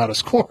didn't know how to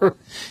score.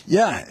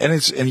 Yeah,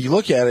 and you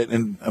look at it,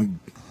 and and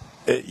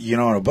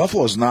a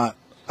buffalo is not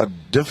a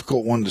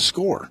difficult one to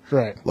score.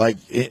 Right. Like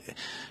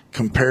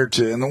compared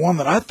to, and the one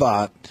that I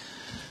thought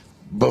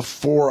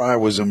before I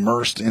was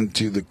immersed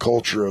into the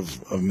culture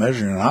of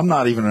measuring, and I'm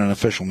not even an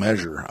official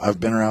measurer. I've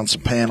been around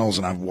some panels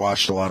and I've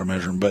watched a lot of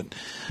measuring, but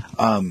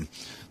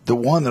the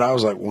one that I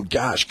was like, well,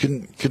 gosh,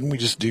 couldn't we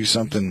just do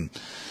something?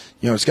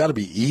 It's got to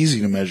be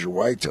easy to measure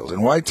whitetails,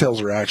 and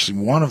whitetails are actually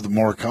one of the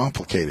more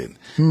complicated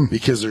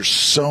because there's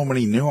so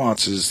many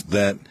nuances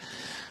that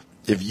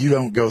if you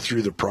don't go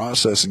through the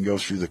process and go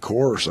through the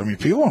course, I mean,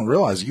 people don't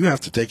realize you have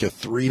to take a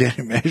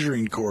 3-day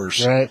measuring course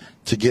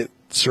to get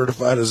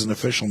certified as an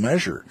official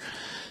measure.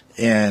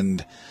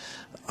 And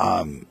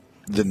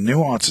the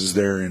nuances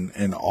there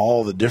and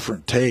all the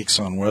different takes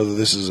on whether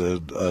this is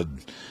a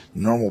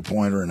normal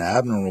point or an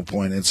abnormal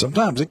point. And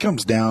sometimes it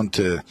comes down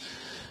to,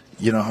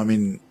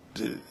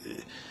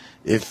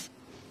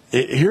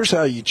 here's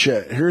how you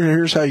check.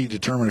 Here's how you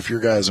determine if your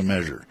guy's a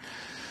measure.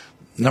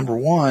 Number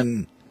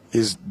one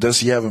is,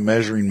 does he have a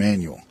measuring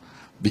manual?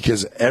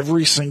 Because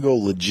every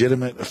single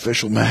legitimate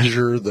official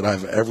measurer that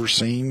I've ever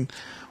seen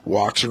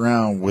walks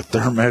around with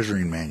their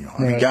measuring manual.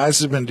 I mean, guys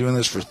have been doing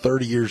this for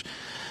 30 years.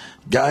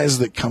 Guys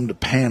that come to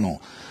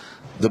panel,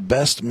 the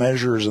best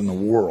measurers in the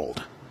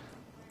world,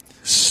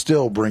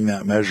 still bring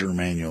that measure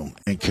manual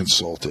and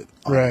consult it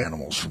on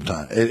animals from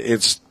time.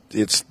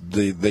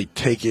 They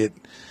take it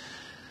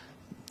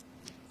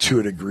to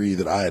a degree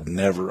that I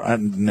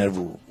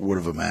never would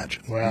have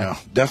imagined. Wow.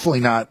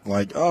 Definitely not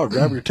like, oh,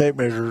 grab your tape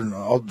measure and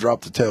I'll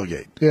drop the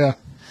tailgate. Yeah.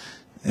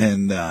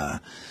 And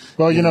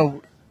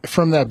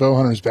from that bow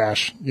hunters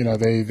bash,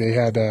 they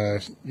had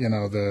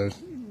the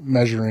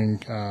measuring,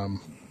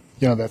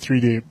 that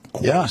 3-day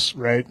course,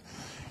 right?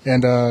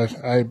 And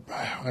I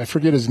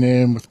forget his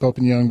name with Pope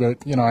and Young, but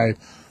I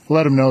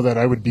let him know that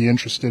I would be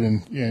interested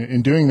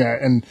in doing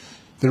that. And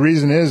the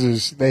reason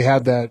is they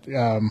had that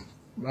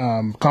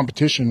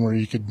competition where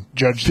you could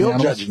judge the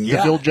animals.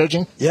 Field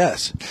judging.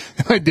 Yes.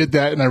 And I did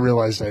that, and I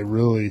realized I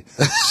really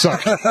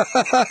sucked.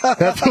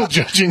 That field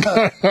judging,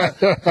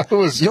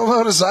 You'll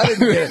notice I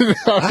didn't get it.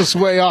 I was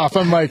way off.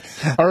 I'm like,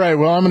 all right,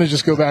 well, I'm going to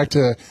just go back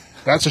to,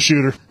 that's a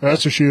shooter.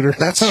 That's a shooter.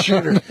 That's a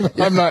shooter.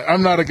 Yeah.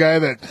 I'm not a guy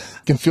that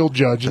can field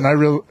judge, and I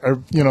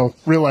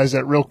realized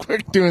that real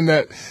quick doing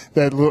that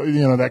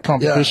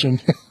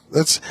competition.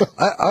 Yeah.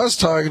 I was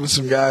talking to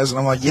some guys, and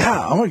I'm like,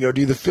 yeah, I'm going to go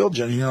do the field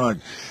judging.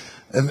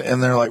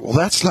 And they're like, well,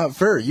 that's not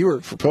fair. You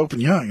work for Pope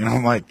and Young. And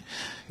I'm like,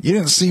 you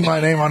didn't see my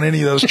name on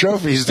any of those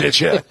trophies, did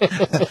you?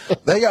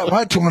 They got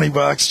my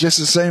 $20 just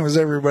the same as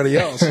everybody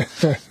else.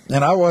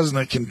 And I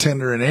wasn't a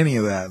contender in any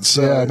of that.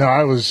 So yeah, no,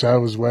 I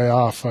was way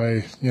off.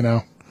 I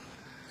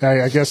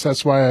guess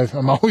that's why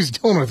I'm always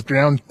dealing with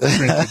ground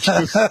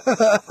shrinkage.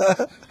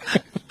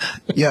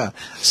 Yeah.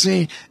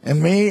 See,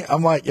 and me,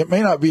 I'm like, it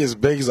may not be as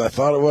big as I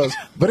thought it was,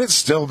 but it's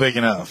still big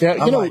enough. Yeah,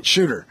 I'm like,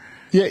 shooter.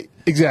 Yeah,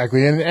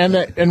 exactly.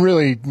 And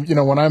really,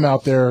 when I'm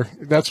out there,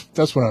 that's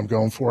what I'm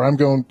going for.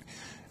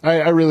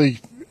 I really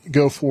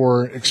go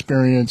for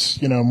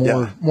experience,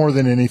 more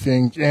than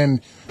anything.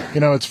 And,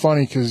 it's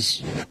funny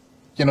because,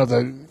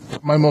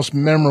 my most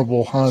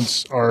memorable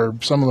hunts are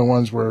some of the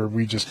ones where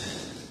we just,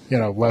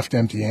 left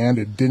empty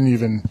handed, didn't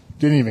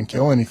even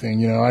kill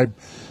anything. I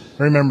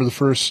remember the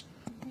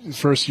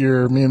first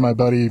year me and my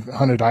buddy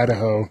hunted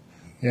Idaho.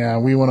 Yeah,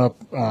 we went up,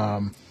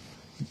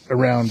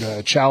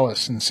 around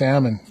Chalice and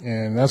Salmon,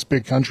 and that's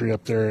big country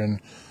up there. And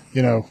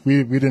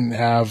we didn't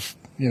have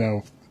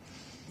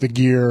the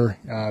gear,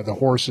 the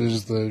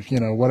horses, the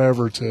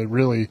whatever to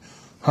really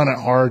hunt it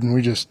hard, and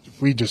we just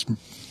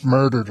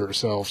murdered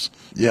ourselves.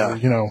 Yeah,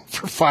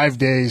 for 5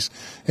 days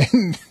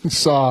and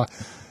saw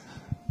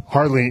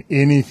hardly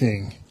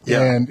anything.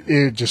 Yeah, and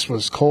it just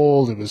was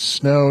cold. It was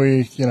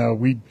snowy.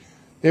 We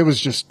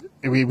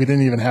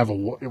didn't even have a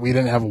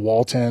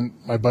wall tent.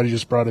 My buddy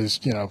just brought his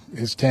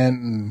tent,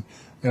 and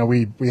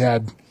we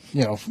had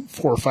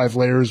 4 or 5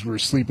 layers we were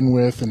sleeping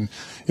with, and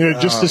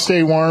just to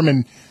stay warm.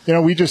 And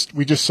we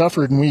just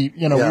suffered, and we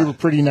were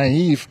pretty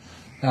naive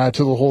to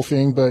the whole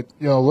thing. But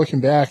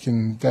looking back,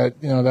 and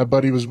that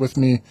buddy was with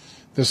me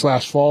this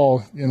last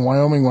fall in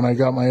Wyoming when I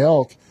got my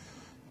elk.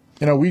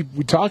 We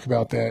talk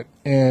about that,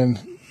 and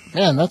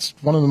man, that's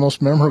one of the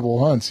most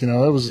memorable hunts. It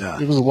was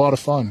a lot of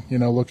fun.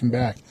 Looking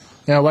back.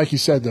 Like you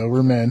said, though,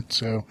 we're men,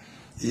 so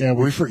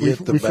we forget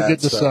the bad forget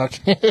to stuff.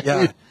 suck.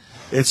 Yeah.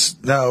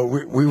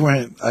 We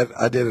went,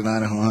 I did an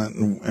Idaho hunt,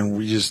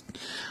 and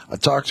I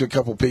talked to a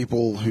couple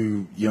people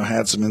who,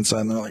 had some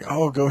insight, and they're like,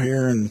 oh, go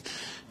here and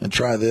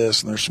try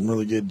this. And there's some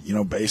really good,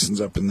 basins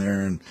up in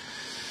there. And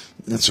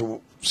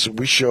so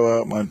we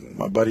show up,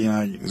 my buddy and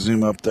I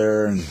zoom up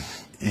there, and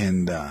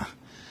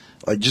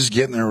like just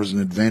getting there was an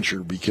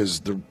adventure, because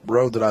the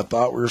road that I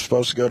thought we were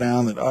supposed to go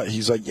down,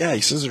 he's like, yeah,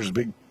 he says there's a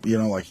big,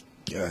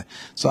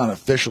 it's not an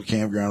official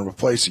campground, but a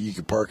place that you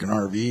could park an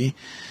RV.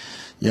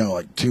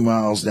 Like 2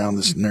 miles down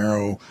this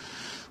narrow,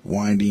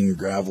 winding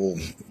gravel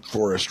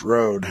forest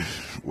road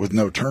with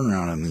no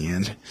turnaround in the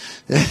end,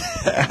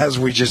 as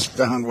we just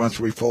found once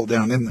we pulled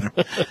down in there.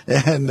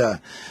 And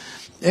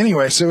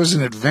anyway, so it was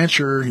an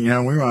adventure. We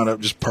wound up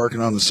just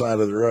parking on the side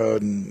of the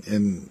road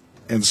and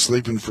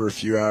sleeping for a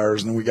few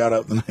hours. And then we got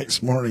up the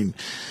next morning,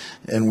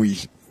 and we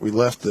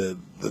left the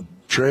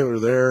trailer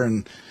there,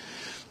 and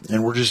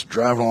we're just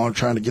driving along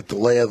trying to get the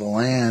lay of the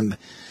land.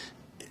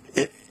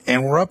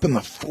 And we're up in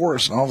the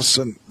forest, and all of a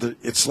sudden,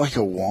 it's like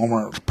a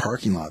Walmart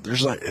parking lot.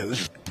 There's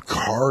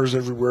cars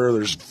everywhere.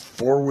 There's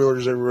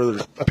 4-wheelers everywhere.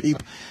 There's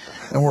people.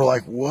 And we're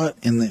like, what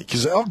in the –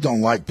 because elk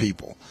don't like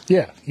people.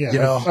 Yeah.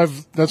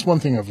 That's one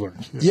thing I've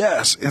learned. Yeah.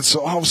 Yes. And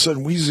so all of a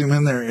sudden, we zoom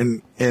in there,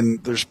 and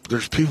there's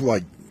people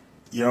like,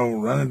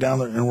 running down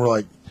there, and we're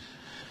like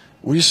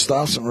 – we just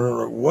stop and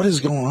we're like, what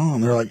is going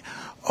on? They're like,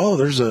 oh,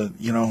 there's a,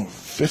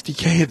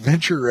 50K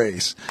adventure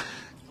race.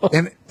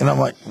 And I'm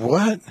like,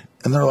 what?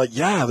 And they're like,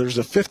 yeah, there's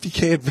a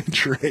 50K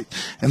adventure race.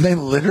 And they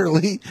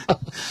literally,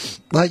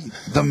 like,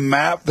 the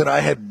map that I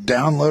had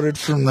downloaded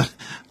from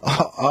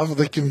off of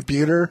the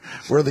computer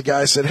where the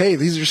guy said, hey,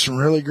 these are some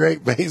really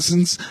great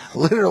basins.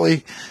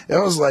 Literally, it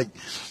was like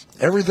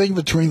everything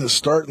between the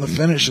start and the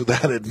finish of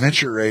that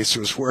adventure race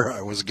was where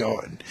I was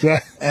going.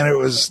 Yeah. And it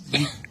was,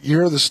 you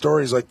hear the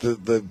stories, like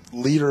the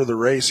leader of the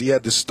race, he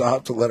had to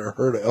stop to let a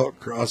herd of elk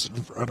cross in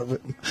front of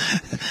him.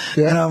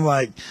 Yeah. And I'm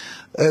like,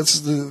 it's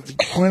the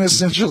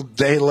quintessential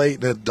day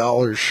late and a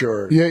dollar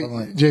short. Yeah,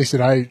 Like,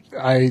 Jason,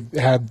 I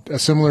had a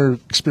similar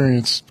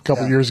experience a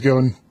couple years ago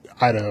in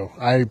Idaho.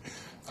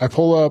 I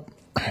pull up,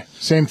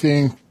 same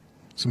thing.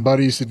 Some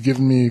buddies had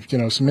given me,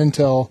 some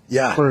intel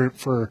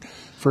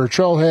for a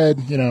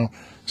trailhead,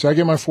 So I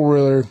get my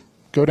 4-wheeler,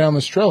 go down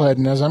this trailhead,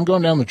 and as I'm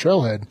going down the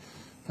trailhead,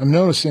 I'm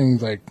noticing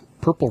like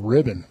purple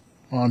ribbon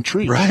on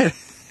trees. right.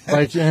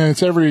 And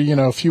it's every,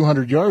 few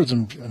hundred yards,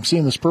 I'm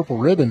seeing this purple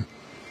ribbon.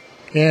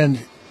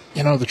 And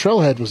the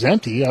trailhead was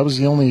empty. I was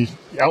the only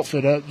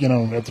outfit at the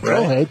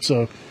trailhead.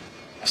 So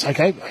it's like,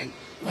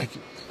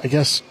 I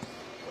guess,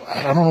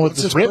 I don't know what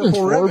this ribbon's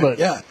for, but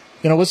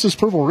what's this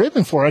purple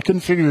ribbon for? I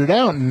couldn't figure it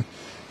out. And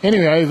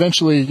anyway, I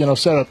eventually,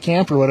 set up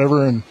camp or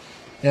whatever.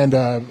 And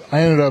I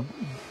ended up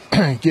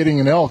getting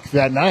an elk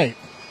that night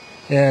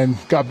and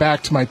got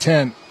back to my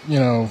tent,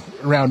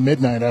 around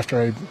midnight after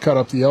I cut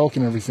up the elk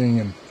and everything.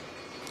 And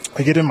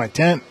I get in my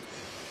tent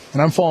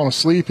and I'm falling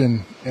asleep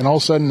and all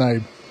of a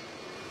sudden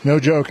no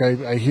joke,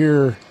 I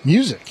hear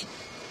music,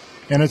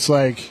 and it's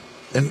like,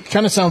 and it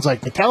kind of sounds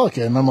like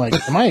Metallica, and I'm like,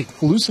 am I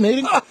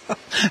hallucinating?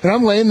 And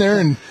I'm laying there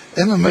and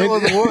in the middle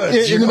of the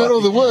woods, in the middle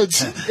of the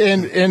woods,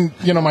 and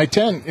my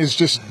tent is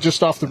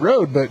just off the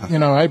road, but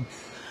I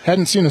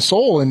hadn't seen a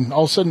soul, and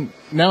all of a sudden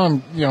now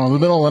I'm in the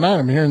middle of the night,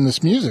 I'm hearing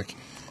this music.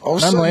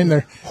 I'm laying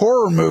there.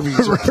 Horror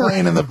movies are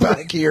playing in the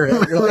back of your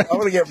head. You're like, I'm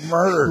going to get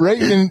murdered. Right,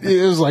 and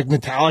it was like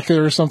Metallica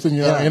or something,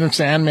 Inner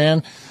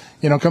Sandman.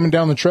 Coming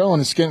down the trail,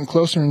 and it's getting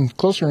closer and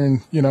closer,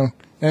 and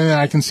then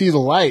I can see the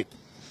light,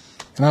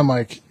 and I'm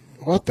like,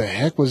 what the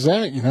heck was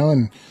that,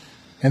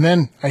 and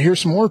then I hear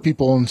some more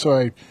people, and so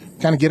I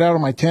kind of get out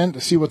of my tent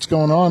to see what's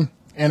going on,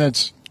 and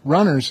it's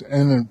runners,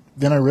 and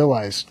then I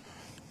realized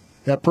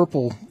that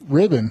purple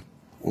ribbon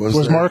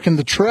was marking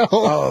the trail.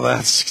 Oh,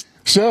 that's...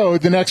 So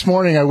the next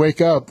morning I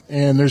wake up,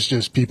 and there's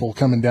just people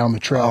coming down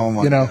the trail, oh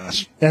my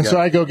gosh. And so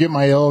I go get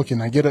my elk,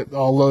 and I get it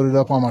all loaded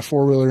up on my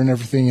 4-wheeler and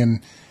everything,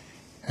 and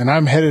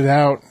I'm headed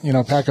out,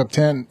 pack up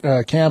camp,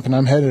 and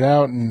I'm headed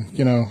out, and,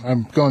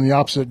 I'm going the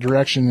opposite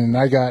direction, and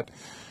I got,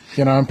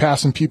 I'm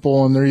passing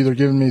people, and they're either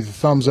giving me the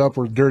thumbs up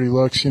or dirty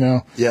looks,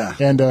 Yeah.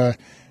 And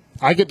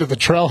I get to the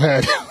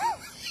trailhead,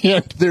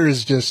 and there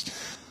is just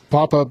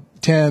pop-up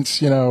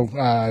tents,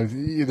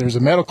 there's a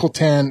medical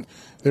tent,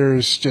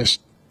 there's just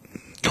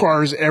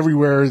cars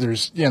everywhere,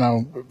 there's,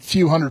 a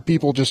few hundred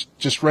people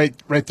just right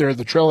there at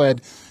the trailhead,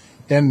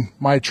 and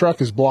my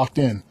truck is blocked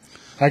in.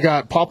 I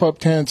got pop-up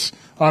tents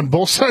on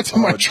both sides of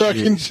my truck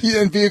and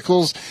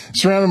vehicles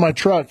surrounding my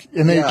truck,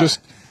 and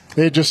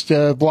they just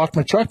blocked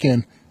my truck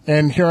in.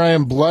 And here I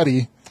am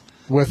bloody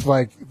with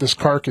like this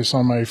carcass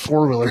on my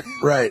 4-wheeler.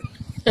 Right.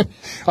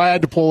 I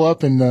had to pull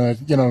up and,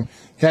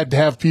 had to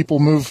have people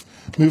move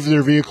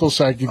their vehicles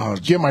so I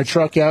could get my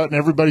truck out, and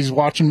everybody's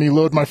watching me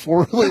load my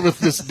 4-wheeler with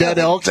this dead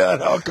elk.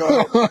 Dead elk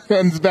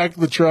on the back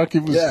of the truck.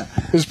 It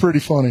was pretty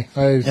funny.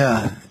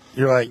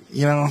 You're like,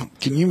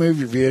 can you move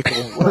your vehicle?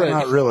 Well, right.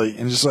 Not really.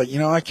 And just like,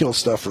 I kill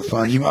stuff for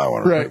fun. You might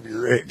want to move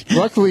your rig.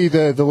 Luckily,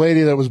 the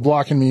lady that was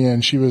blocking me in,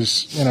 she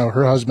was,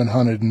 her husband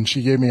hunted, and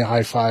she gave me a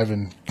high five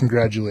and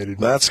congratulated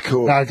me. That's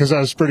cool. Because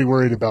I was pretty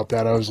worried about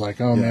that. I was like,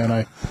 oh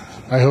man,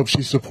 I hope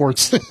she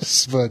supports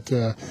this. But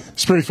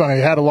it's pretty funny.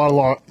 I had a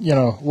lot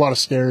of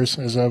scares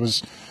as I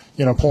was,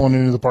 pulling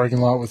into the parking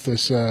lot with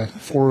this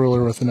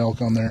 4-wheeler with an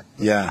elk on there.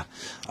 Yeah,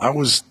 I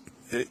was,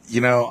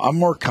 I'm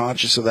more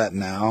conscious of that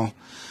now.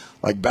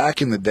 Like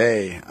back in the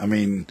day, I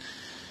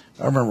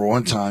remember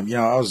one time,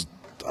 I was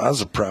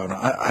a proud.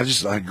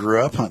 I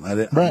grew up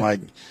hunting. Right. I'm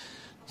like,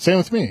 same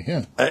with me.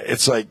 Yeah,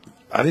 it's like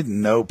I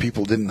didn't know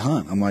people didn't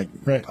hunt. I'm like,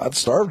 I'd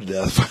starve to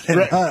death if I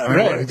didn't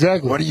hunt.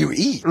 Exactly. What do you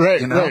eat?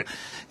 Right. Right.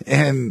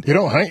 And you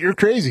don't hunt, you're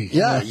crazy.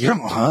 Yeah, you don't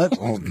hunt.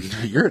 Well,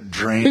 you're a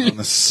drain on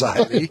the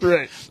society.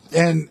 Right.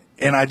 And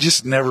I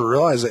just never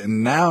realized it.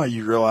 And now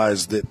you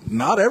realize that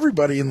not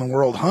everybody in the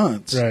world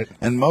hunts. Right.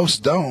 And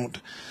most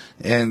don't.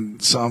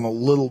 And so I'm a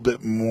little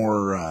bit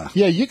more...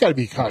 you got to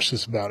be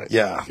cautious about it.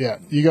 Yeah. Yeah,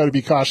 you got to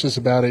be cautious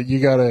about it. You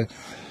got to...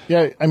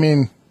 Yeah, I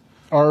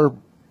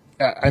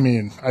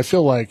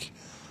feel like,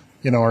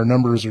 our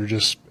numbers are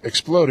just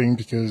exploding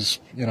because,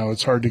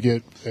 it's hard to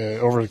get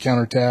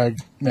over-the-counter tag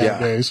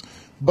nowadays. Yeah.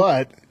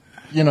 But,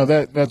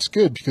 that's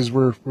good because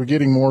we're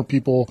getting more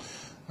people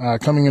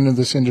coming into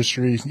this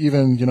industry,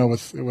 even,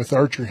 with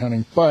archery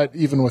hunting. But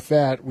even with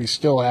that, we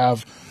still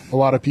have a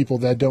lot of people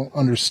that don't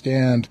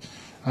understand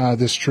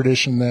this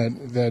tradition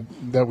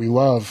that we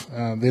love.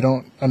 They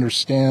don't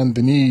understand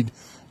the need,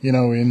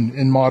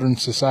 in modern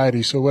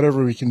society. So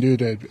whatever we can do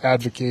to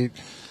advocate,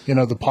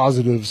 the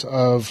positives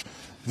of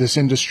this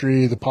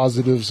industry, the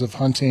positives of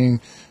hunting,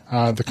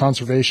 the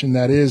conservation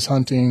that is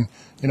hunting.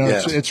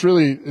 It's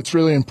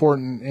really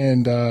important.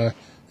 And,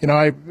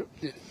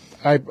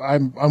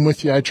 I'm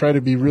with you. I try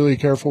to be really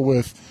careful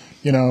with,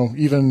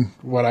 even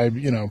what I,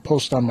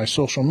 post on my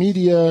social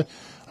media.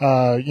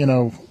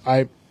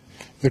 The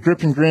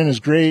grip and grin is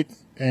great.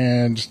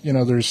 And,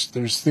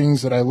 there's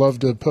things that I love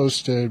to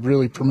post to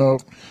really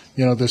promote,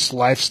 this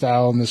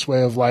lifestyle and this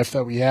way of life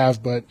that we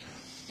have. But,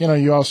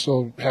 you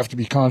also have to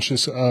be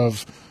conscious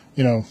of,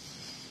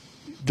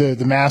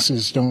 the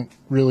masses don't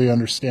really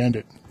understand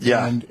it.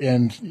 Yeah.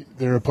 And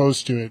they're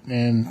opposed to it,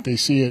 and they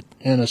see it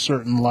in a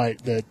certain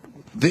light that.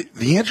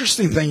 The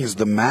interesting thing is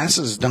the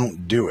masses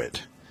don't do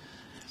it,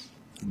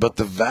 but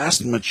the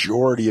vast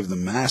majority of the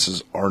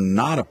masses are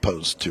not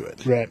opposed to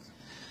it. Right.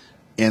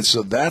 And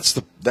so that's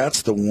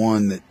the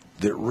one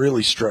that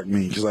really struck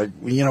me, because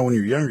when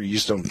you're younger, you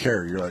just don't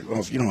care. You're like, well,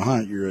 if you don't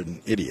hunt, you're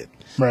an idiot.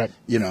 Right.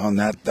 And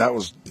that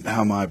was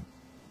how my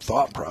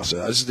thought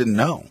process. I just didn't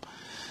know.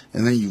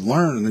 And then you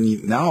learn, and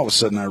then now all of a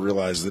sudden I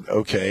realize that,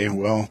 okay,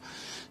 well,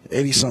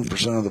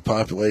 80-some% of the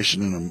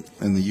population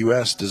in the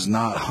U.S. does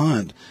not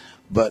hunt,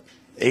 but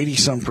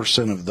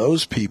 80-some% of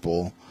those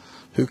people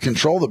who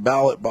control the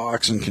ballot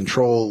box and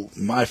control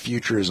my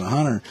future as a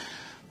hunter,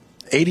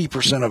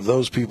 80% of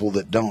those people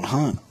that don't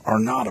hunt are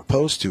not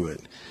opposed to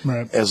it.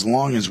 Right. As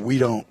long as we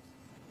don't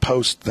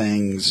post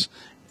things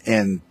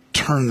and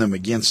turn them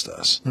against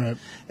us. Right.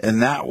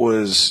 And that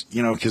was,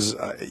 because,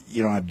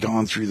 I'd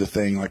gone through the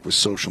thing like with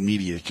social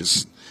media,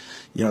 because,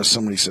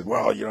 somebody said,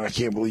 well, I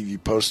can't believe you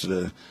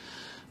posted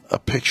a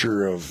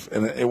picture of,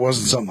 and it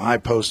wasn't something I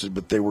posted,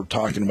 but they were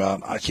talking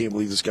about, I can't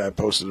believe this guy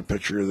posted a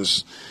picture of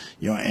this,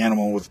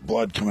 animal with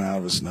blood coming out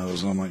of his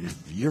nose. And I'm like,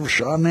 you ever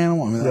shot an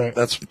animal? I mean, right.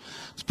 That's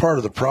part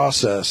of the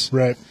process.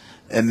 Right.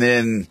 And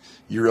then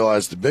you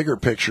realize the bigger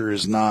picture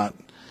is not,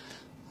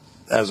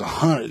 as a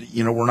hunter,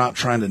 we're not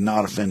trying to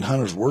not offend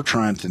hunters. We're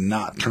trying to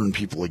not turn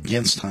people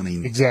against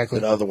hunting exactly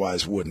that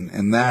otherwise wouldn't.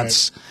 And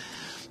that's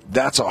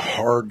a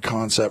hard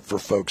concept for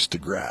folks to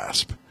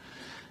grasp.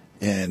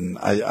 And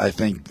I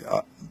think,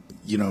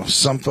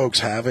 some folks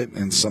have it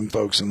and some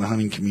folks in the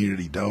hunting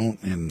community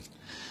don't. And,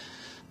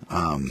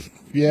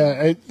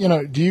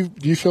 do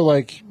you feel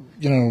like,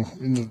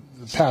 in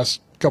the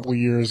past couple of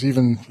years,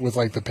 even with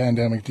like the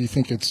pandemic, do you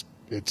think it's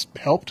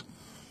helped?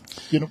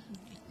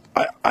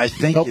 I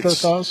think helped our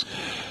cause?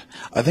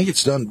 I think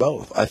it's done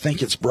both. I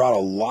think it's brought a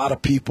lot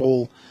of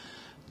people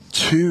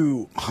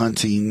to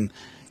hunting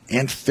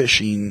and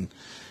fishing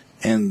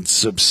and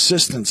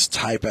subsistence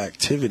type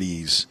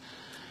activities,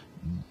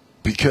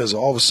 because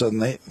all of a sudden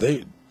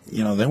they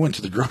went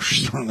to the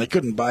grocery store and they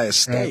couldn't buy a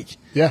steak. Right.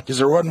 Yeah. Because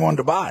there wasn't one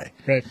to buy.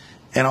 Right.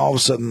 And all of a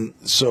sudden,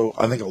 so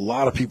I think a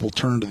lot of people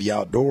turned to the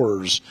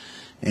outdoors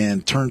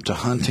and turned to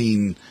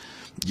hunting,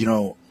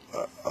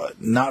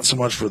 not so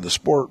much for the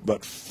sport,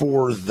 but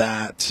for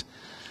that,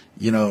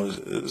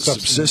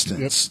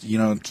 subsistence,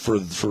 yep.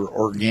 For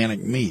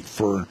organic meat,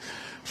 for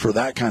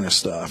that kind of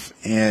stuff.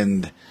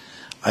 And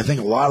I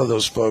think a lot of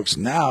those folks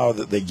now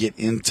that they get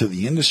into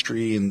the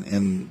industry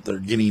and they're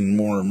getting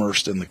more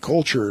immersed in the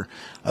culture,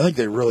 I think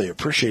they really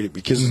appreciate it,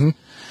 because,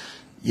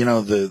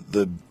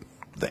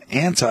 the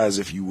antis,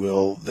 if you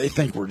will, they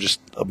think we're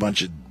just a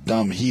bunch of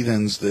dumb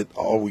heathens that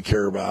all we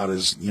care about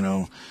is,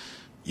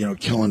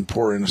 killing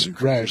poor innocent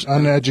creatures. Right.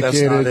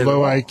 Uneducated,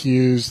 low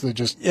IQs, they're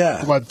just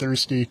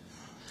bloodthirsty.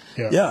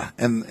 Yeah. Yeah.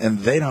 And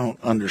they don't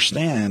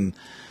understand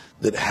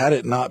that had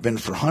it not been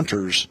for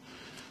hunters,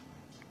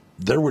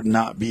 there would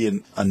not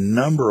be a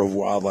number of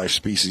wildlife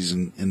species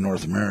in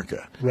North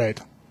America. Right.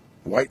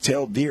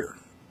 White-tailed deer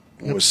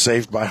was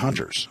saved by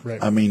hunters.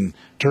 Right. I mean,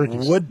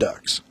 turkeys, wood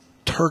ducks,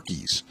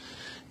 turkeys,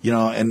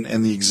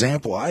 and the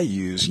example I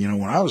use,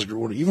 when I was,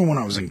 even when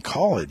I was in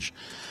college,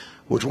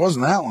 which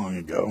wasn't that long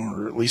ago,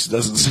 or at least it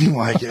doesn't seem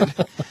like it,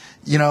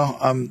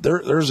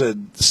 there's a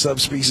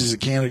subspecies of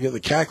Canada, the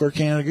cackler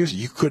Canada goose,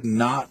 you could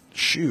not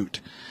shoot,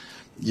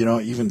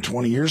 even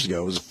 20 years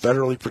ago. It was a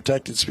federally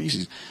protected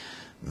species.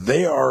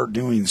 They are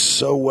doing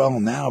so well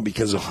now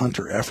because of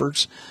hunter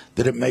efforts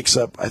that it makes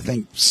up, I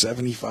think,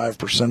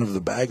 75% of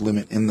the bag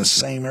limit in the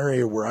same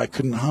area where I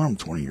couldn't hunt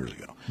them 20 years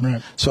ago.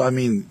 Right. So, I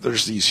mean,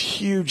 there's these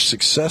huge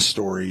success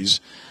stories,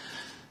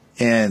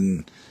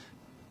 and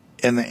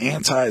the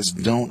antis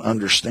don't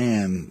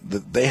understand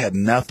that they had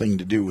nothing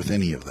to do with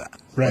any of that.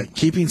 Right. Like,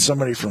 keeping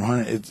somebody from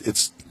hunting,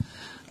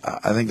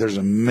 I think there's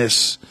a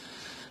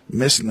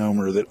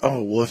misnomer that,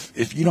 oh, well,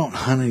 if you don't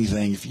hunt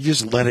anything, if you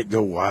just let it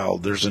go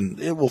wild,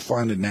 it will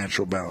find a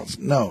natural balance.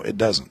 No, it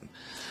doesn't.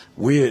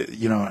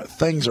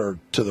 Things are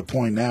to the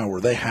point now where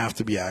they have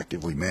to be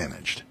actively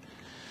managed.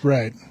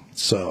 Right.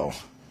 So,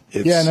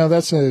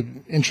 that's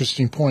an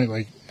interesting point,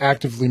 like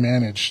actively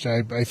managed.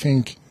 I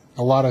think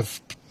a lot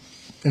of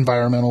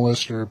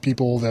environmentalists or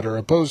people that are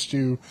opposed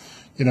to,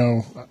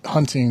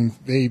 hunting,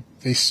 they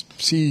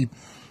see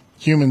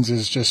humans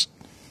as just,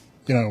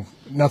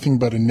 nothing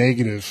but a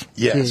negative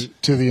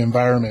to the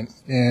environment.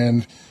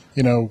 And,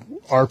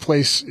 our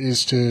place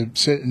is to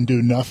sit and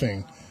do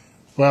nothing.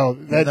 Well,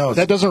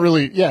 that doesn't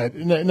really,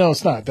 no,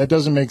 it's not. That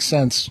doesn't make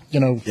sense,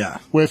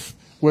 with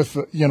with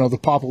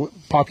the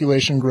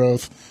population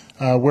growth,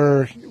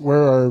 where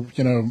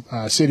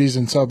our cities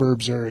and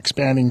suburbs are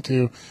expanding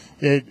to,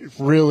 it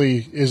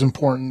really is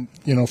important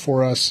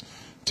for us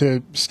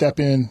to step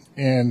in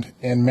and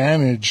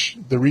manage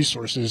the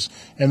resources,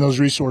 and those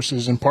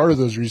resources, and part of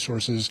those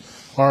resources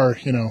are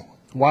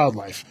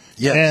wildlife,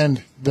 yes,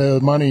 and the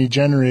money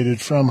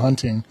generated from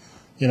hunting.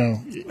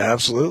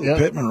 Absolutely. Yep.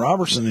 Pittman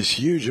Robertson is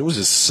huge. It was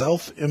a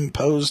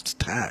self-imposed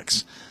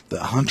tax that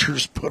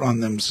hunters put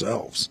on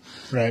themselves.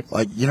 Right.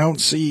 Like you don't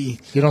see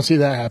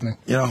that happening.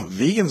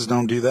 Vegans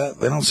don't do that.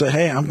 They don't say,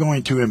 "Hey, I'm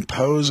going to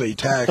impose a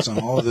tax on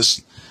all of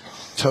this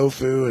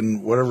tofu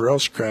and whatever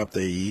else crap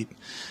they eat,"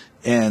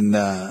 and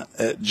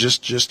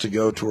just to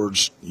go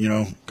towards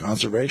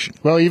conservation.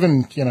 Well,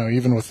 even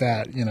with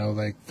that,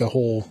 like the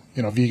whole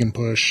vegan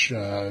push,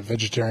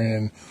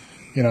 vegetarian,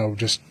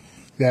 just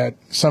that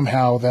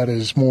somehow that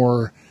is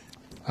more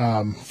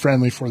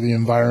friendly for the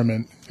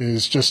environment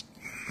is just,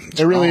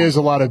 it really is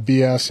a lot of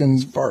BS, and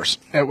it's a farce.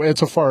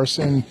 It's a farce.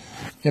 And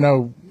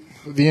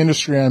the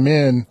industry I'm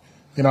in,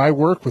 I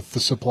work with the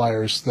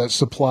suppliers that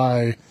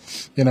supply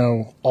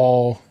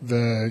all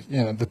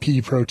the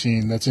pea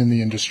protein that's in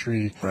the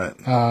industry, right?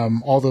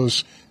 All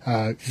those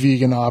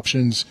vegan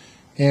options,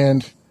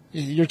 and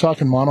you're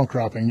talking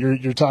monocropping,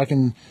 you're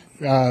talking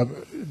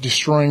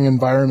destroying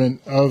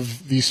environment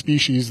of these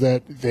species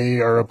that they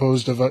are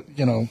opposed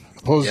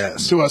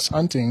Yes. to us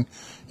hunting,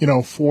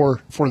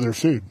 for their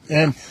food.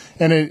 And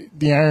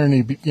the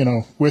irony,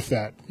 with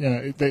that,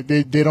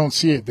 they don't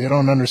see it, they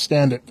don't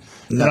understand it.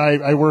 No.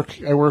 And I work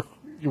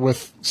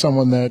with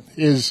someone that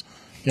is,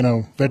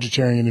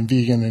 vegetarian and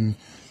vegan,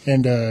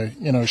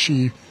 and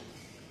she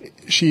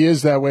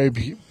is that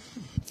way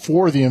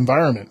for the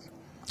environment.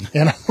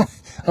 And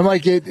I'm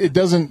like, it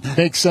doesn't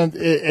make sense.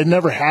 It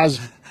never has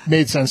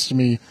made sense to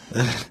me,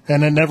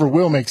 and it never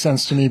will make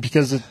sense to me,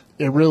 because it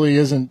really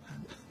isn't.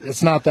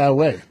 It's not that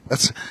way.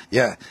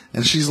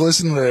 And she's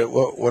listening to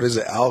what is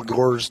it, Al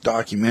Gore's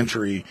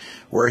documentary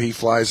where he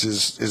flies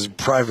his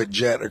private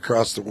jet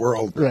across the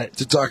world, right,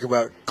 to talk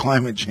about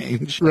climate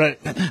change. Right.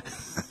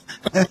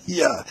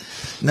 Yeah.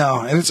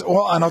 No, and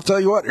and I'll tell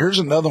you what, here's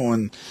another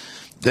one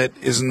that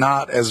is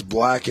not as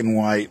black and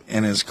white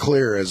and as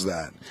clear as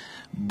that,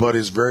 but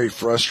is very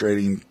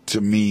frustrating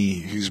to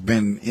me, who's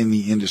been in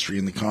the industry,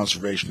 in the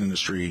conservation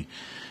industry,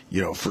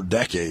 for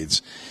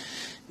decades,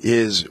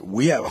 is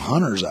we have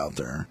hunters out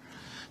there,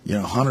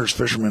 hunters,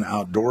 fishermen,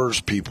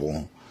 outdoors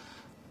people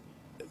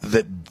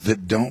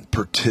that don't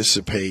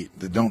participate,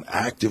 that don't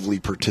actively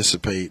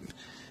participate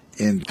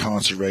in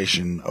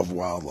conservation of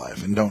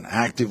wildlife, and don't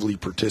actively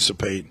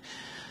participate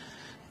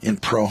in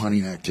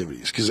pro-hunting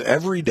activities. Because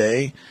every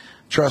day,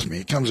 trust me,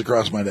 it comes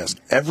across my desk,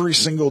 every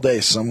single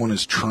day someone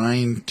is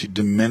trying to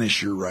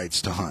diminish your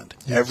rights to hunt.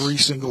 Yes. Every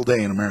single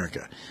day in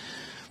America.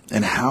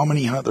 And how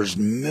many there's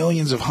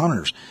millions of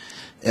hunters,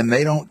 and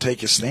they don't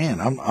take a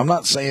stand. I'm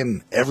not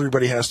saying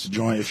everybody has to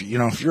join. If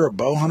you're a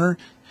bow hunter,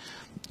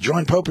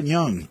 join Pope and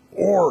Young,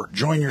 or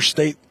join your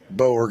state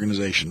bow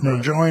organization,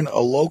 or join a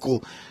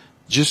local.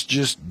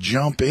 Just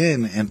jump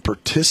in and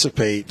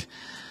participate.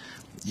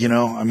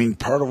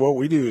 Part of what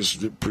we do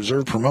is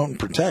preserve, promote, and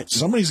protect.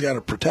 Somebody's got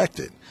to protect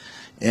it.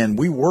 And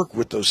we work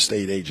with those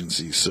state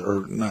agencies,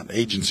 or not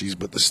agencies,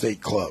 but the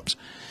state clubs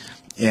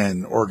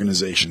and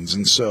organizations.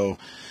 And so,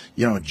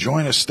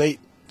 join a state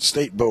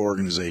bow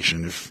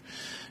organization.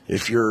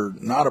 If you're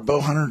not a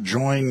bow hunter,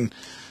 join,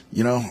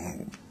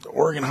 the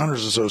Oregon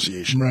Hunters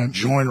Association. Right.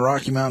 Join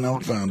Rocky Mountain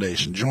Elk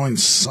Foundation. Join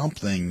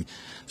something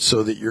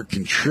so that you're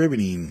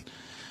contributing,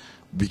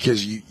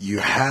 because you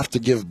have to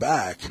give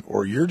back,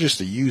 or you're just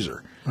a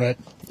user. Right.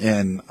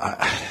 And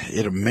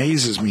it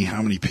amazes me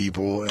how many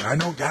people, and I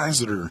know guys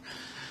that are,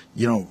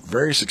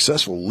 very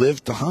successful,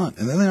 live to hunt,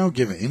 and then they don't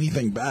give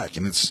anything back,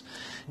 and it's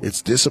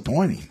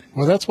disappointing.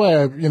 Well, that's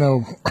why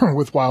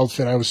with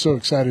WildFit, I was so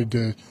excited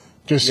to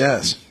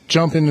just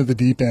jump into the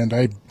deep end.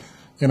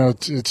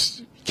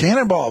 It's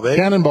cannonball, baby.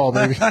 Cannonball,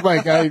 baby.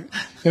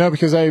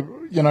 Because I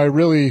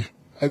really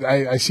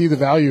see the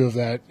value of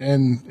that,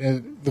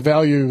 and the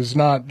value is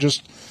not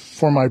just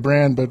for my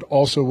brand, but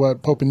also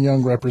what Pope and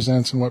Young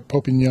represents and what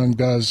Pope and Young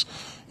does,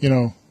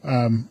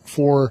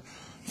 for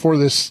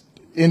this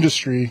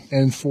industry,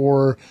 and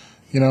for,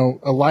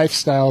 a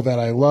lifestyle that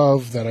I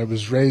love, that I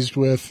was raised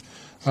with.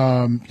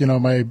 I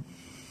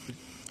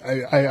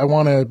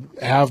want to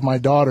have my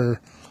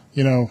daughter,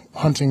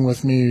 hunting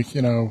with me,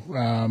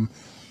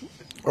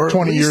 or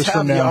 20 years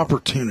from now,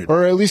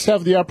 or at least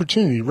have the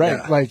opportunity, right?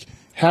 Yeah. Like,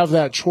 have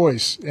that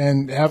choice,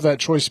 and have that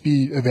choice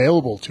be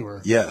available to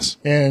her. Yes.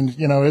 And,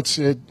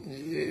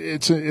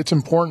 it's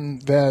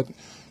important that,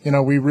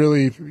 we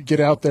really get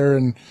out there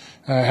and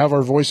have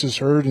our voices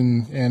heard,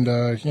 and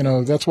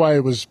that's why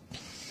it was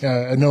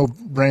a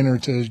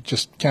no-brainer to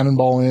just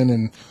cannonball in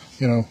and,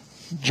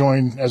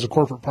 join as a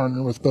corporate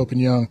partner with Pope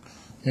and Young,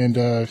 and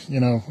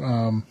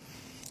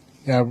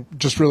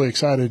just really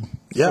excited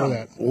for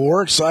that. Well,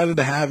 we're excited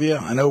to have you.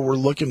 I know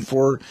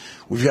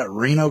we've got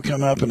Reno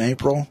coming up in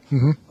April.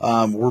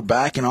 Mm-hmm. We're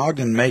back in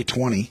Ogden May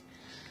 20.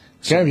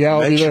 So I'll be there.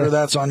 make sure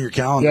that's on your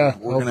calendar.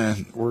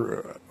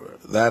 Yeah,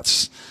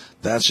 that's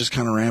just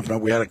kind of ramping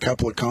up. We had a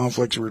couple of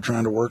conflicts we were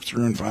trying to work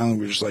through, and finally we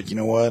were just like, you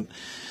know what?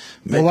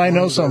 Well, I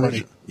know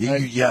somebody.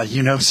 Yeah,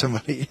 you know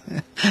somebody.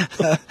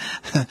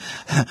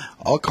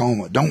 I'll call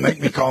him. Don't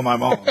make me call my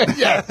mom.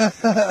 Yeah.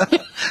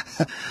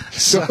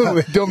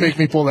 So don't make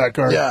me pull that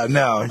card. Yeah,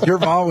 no. Your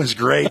mom was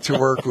great to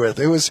work with.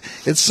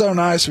 It's so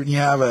nice when you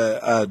have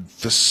a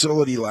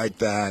facility like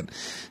that.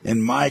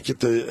 And Mike at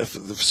the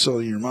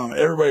facility, your mom,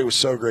 everybody was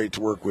so great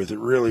to work with. It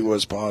really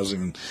was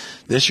positive. And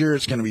this year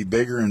it's going to be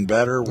bigger and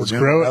better. We're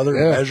doing another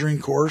measuring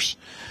course.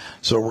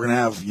 So we're going to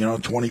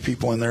have, 20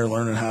 people in there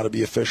learning how to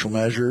be official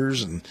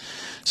measurers. And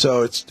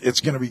so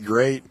it's going to be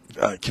great.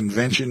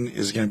 Convention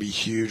is going to be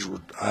huge.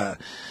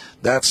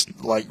 That's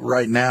like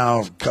right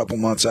now, a couple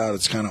months out,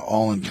 it's kind of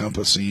all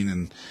encompassing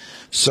and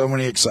so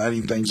many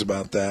exciting things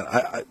about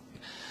that.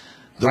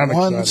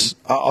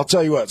 I'll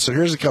tell you what. So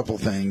here's a couple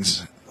of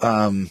things.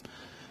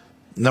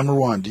 Number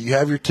one, do you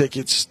have your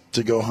tickets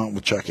to go hunt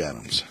with Chuck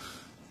Adams?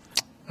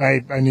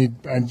 I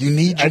need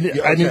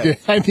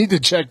to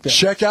check that.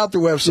 Check out the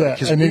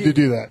website. Yeah, I need to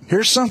do that.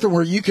 Here's something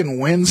where you can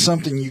win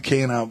something you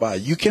can't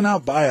outbuy. You can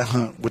outbuy a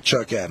hunt with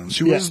Chuck Adams,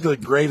 who is the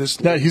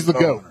greatest. No, he's the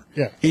GOAT.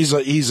 Yeah, he's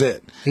it. He's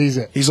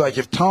it. He's like,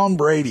 if Tom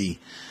Brady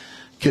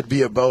could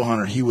be a bow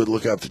hunter, he would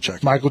look up to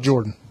Chuck. Michael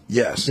Jordan.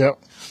 Yes. Yep.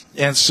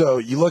 And so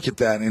you look at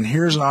that, and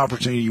here's an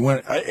opportunity. You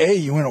win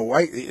a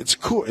white. It's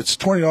cool. It's a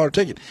 $20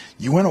 ticket.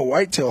 You win a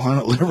whitetail hunt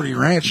at Liberty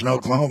Ranch in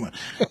Oklahoma.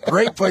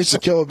 Great place to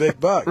kill a big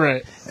buck.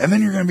 Right. And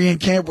then you're going to be in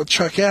camp with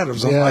Chuck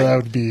Adams.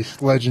 That would be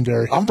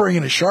legendary. I'm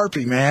bringing a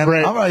Sharpie, man.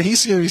 Right.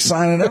 He's going to be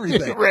signing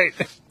everything. Right.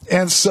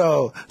 And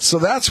so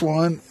that's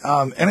one.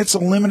 And it's a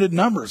limited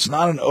number. It's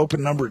not an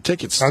open number of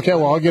tickets. Okay.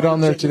 Well, I'll get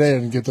on there today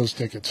and get those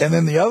tickets. And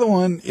then the other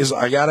one is,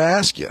 I got to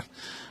ask you.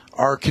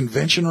 Our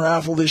convention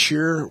raffle this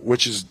year,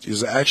 which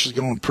is actually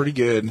going pretty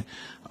good,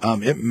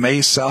 it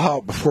may sell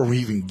out before we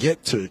even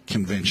get to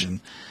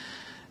convention.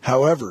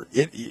 However,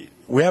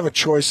 we have a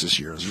choice this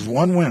year. There's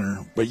one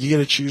winner, but you get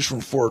to choose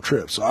from 4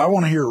 trips. So I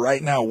want to hear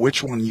right now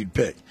which one you'd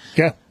pick.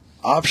 Yeah.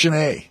 Option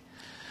A,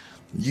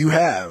 you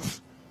have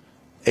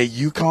a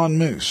Yukon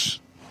moose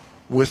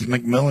with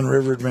McMillan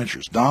River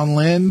Adventures. Don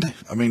Lind,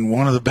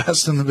 one of the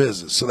best in the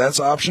business. So that's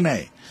option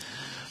A.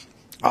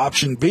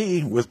 Option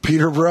B with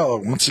Peter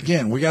Borella. Once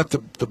again, we got the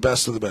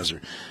best of the best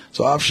here.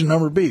 So option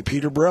number B,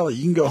 Peter Borella,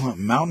 you can go hunt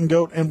mountain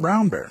goat and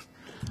brown bear.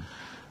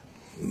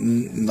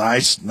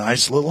 Nice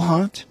little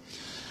hunt.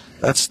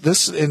 That's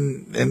this,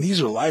 and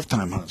these are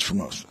lifetime hunts for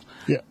most of us.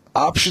 Yeah.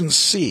 Option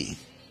C,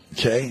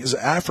 is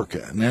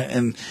Africa.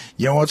 And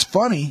you know what's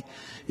funny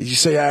is you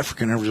say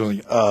Africa and everybody's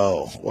like,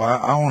 oh, well,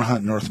 I want to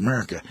hunt North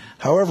America.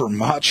 However,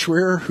 Mott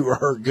Schweer, who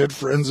are our good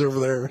friends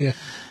over there,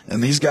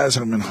 and these guys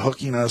have been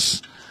hooking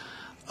us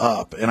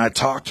up, and I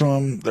talked to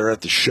them. They're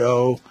at the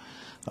show.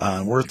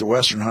 We're at the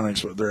Western Hunt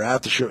Expo. They're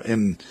at the show,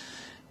 and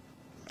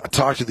I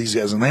talked to these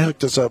guys, and they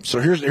hooked us up. So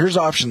here's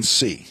option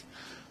C: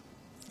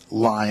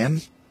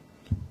 lion,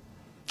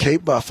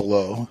 Cape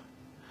buffalo,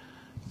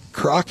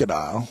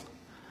 crocodile,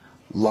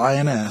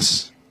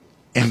 lioness,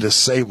 and a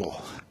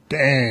sable.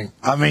 Dang!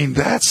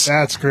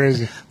 That's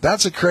crazy.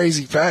 That's a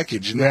crazy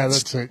package. And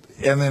that's it.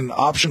 And then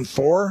option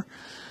 4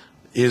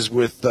 is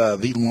with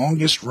the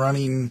longest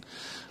running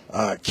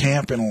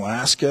camp in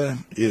Alaska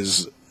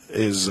is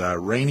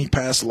Rainy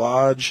Pass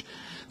Lodge.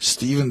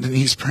 Steve and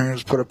Denise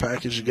parents put a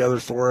package together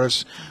for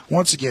us.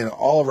 Once again,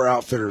 all of our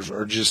outfitters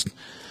are just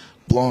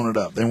blowing it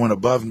up. They went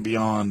above and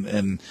beyond.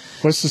 And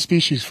what's the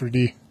species for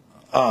D?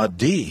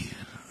 D.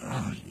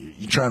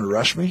 You trying to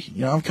rush me?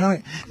 I'm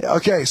kind of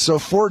okay. So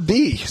for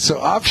D, so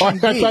option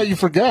D. I thought you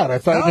forgot. I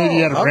thought maybe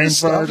you had a brain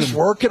fart. I'm just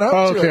working up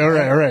to it. Okay,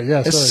 all right.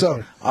 Yeah.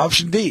 Sorry.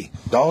 Option D: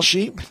 Doll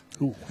sheep,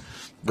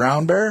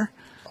 brown bear,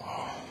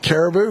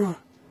 caribou,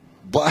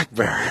 black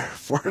bear.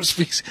 4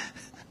 species.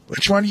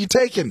 Which one are you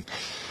taking?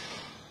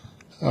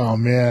 Oh,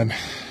 man.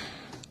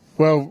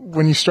 Well,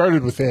 when you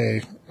started with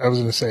A, I was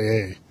going to say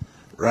A.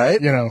 Right?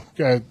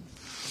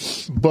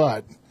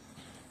 But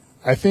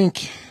I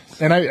think,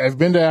 and I've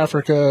been to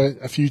Africa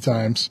a few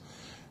times.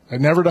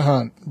 I've never to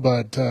hunt,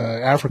 but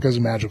Africa is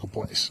a magical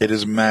place. It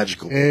is a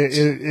magical place.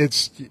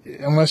 It's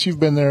unless you've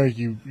been there,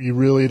 you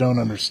really don't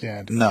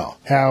understand. No.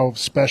 How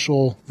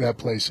special that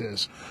place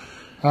is.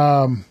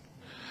 I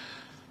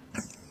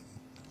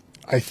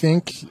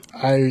think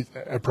I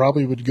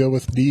probably would go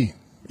with D.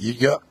 You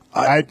go.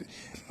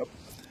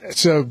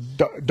 So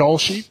doll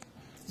sheep.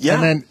 Yeah.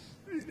 And then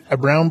a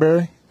brown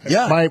bear.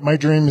 Yeah. My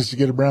dream is to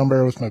get a brown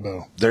bear with my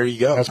bow. There you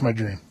go. That's my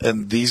dream.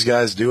 And these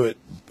guys do it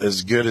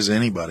as good as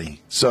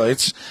anybody. So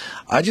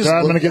I'm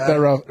going to get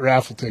that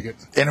raffle ticket.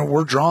 And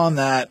we're drawing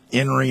that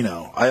in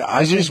Reno.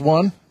 Is there just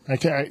one?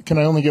 Can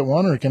I only get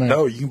one, or can I?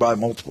 No, you can buy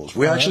multiples.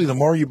 The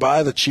more you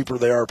buy, the cheaper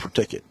they are per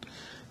ticket.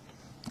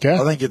 Okay.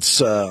 I think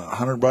it's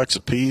 $100 a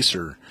piece,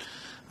 or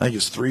I think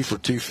it's 3 for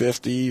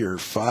 $250 or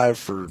 5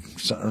 for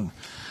something.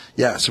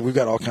 Yeah, so we've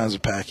got all kinds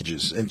of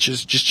packages, and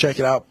just check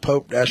it out,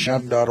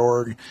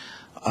 pope-young.org.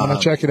 I'm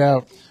gonna check it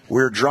out.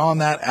 We're drawing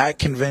that at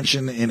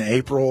convention in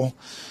April,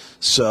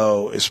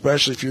 So,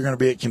 especially if you're going to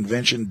be at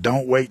convention,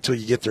 don't wait till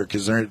you get there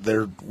because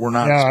we're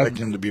not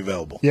expecting them to be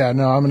available. Yeah,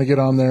 no, I'm going to get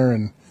on there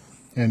and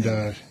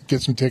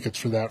get some tickets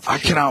for that. I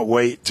cannot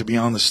wait to be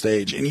on the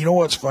stage. And you know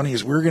what's funny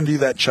is we were going to do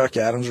that Chuck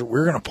Adams. We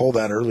were going to pull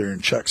that earlier,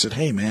 and Chuck said,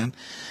 "Hey, man,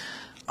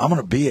 I'm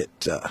going to be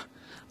at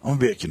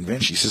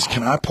convention." He says,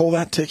 "Can I pull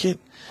that ticket?"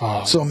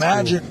 So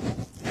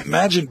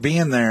imagine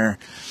being there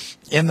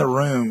in the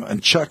room,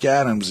 and Chuck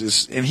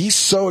Adams and he's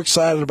so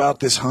excited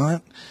about this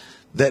hunt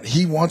that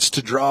he wants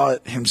to draw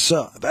it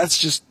himself. That's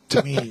just,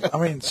 to me, I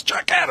mean, it's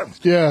Chuck Adams.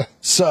 Yeah.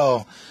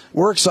 So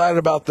we're excited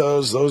about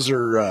those. Those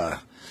are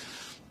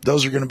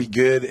going to be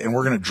good, and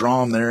we're going to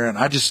draw them there. And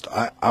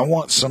I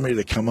want somebody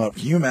to come up.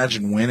 Can you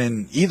imagine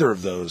winning either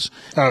of those?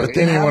 Oh,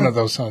 any one of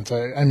those hunts.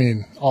 I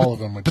mean, all of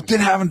them would. But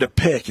then having to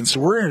pick, and so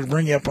we're going to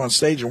bring you up on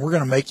stage, and we're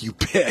going to make you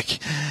pick.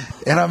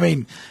 And I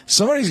mean,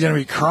 somebody's going to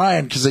be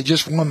crying because they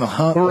just won the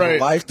hunt of a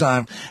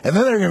lifetime, and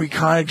then they're going to be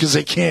crying because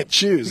they can't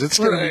choose. It's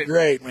going to be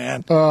great,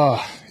 man.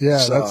 Yeah,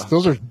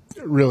 those are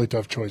really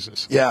tough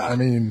choices. Yeah, I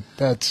mean,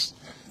 those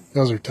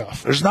are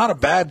tough. There's not a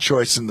bad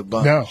choice in the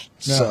bunch. No.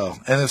 So,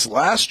 and it's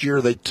last year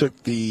they took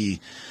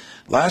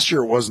last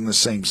year it wasn't the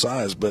same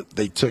size, but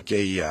they took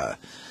a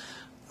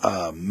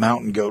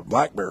mountain goat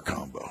black bear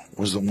combo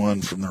was the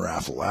one from the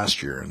raffle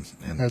last year, and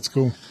that's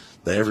cool.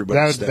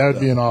 Everybody that would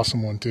be an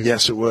awesome one too.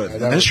 Yes, it would.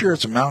 And this year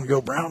it's a mountain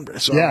goat brown bear.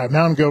 So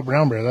mountain goat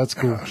brown bear. That's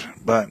cool.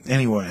 But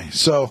anyway,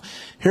 so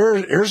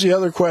here's the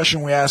other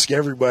question we ask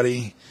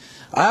everybody.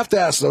 I have to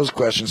ask those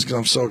questions because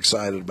I'm so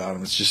excited about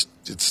them.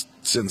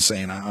 It's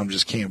insane. I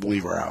just can't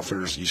believe our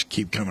outfitters just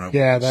keep coming up.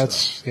 Yeah,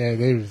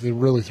 they're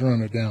really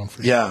throwing it down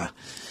for sure. Yeah.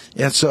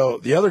 And so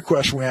the other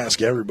question we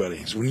ask everybody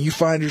is when you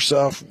find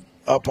yourself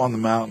up on the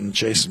mountain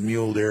chasing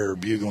mule deer or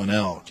bugling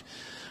elk,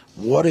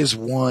 what is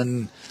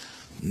one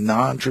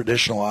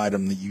non-traditional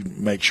item that you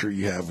make sure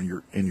you have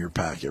in your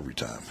pack every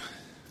time?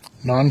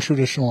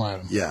 Non-traditional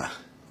item. Yeah.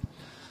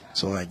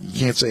 So, like, you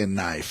can't say a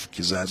knife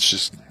because that's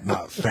just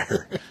not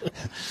fair.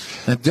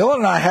 And Dylan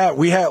and I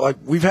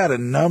we've had a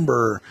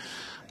number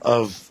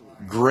of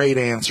great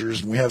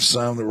answers, and we have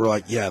some that were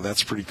like, yeah,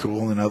 that's pretty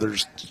cool, and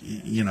others,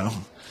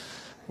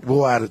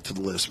 we'll add it to the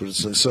list. But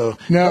it's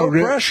no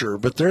pressure,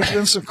 but there's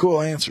been some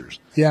cool answers.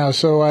 Yeah,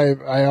 so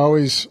I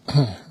always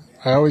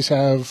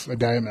have a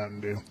Diet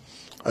Mountain Dew.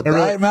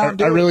 Diet Mountain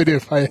Dew? I really do.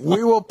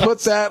 We will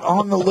put that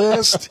on the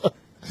list.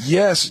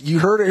 Yes, you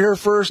heard it here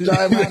first,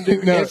 Diet Mountain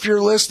Dew. No. If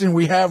you're listening,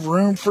 we have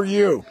room for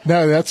you.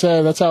 No, that's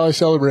how I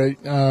celebrate.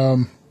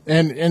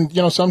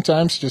 And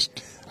sometimes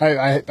just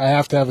I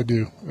have to have a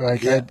Dew.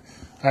 Like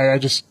I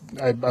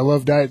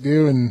love Diet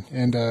Dew,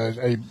 and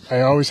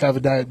I always have a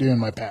Diet Dew in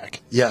my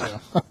pack. Yeah,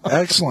 so.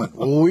 Excellent.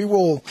 Well, we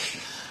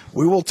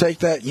will take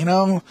that.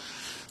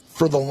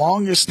 For the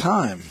longest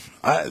time,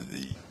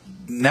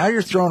 now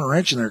you're throwing a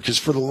wrench in there because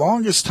for the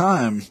longest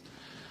time,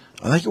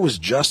 I think it was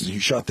Justin who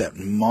shot that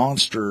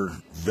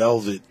monster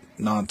velvet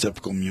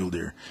non-typical mule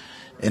deer,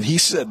 and he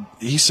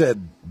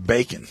said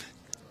bacon.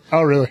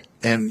 Oh, really?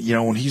 And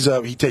when he's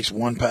up, he takes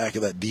one pack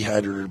of that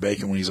dehydrated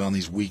bacon when he's on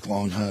these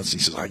week-long hunts. He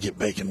says, "I get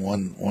bacon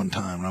one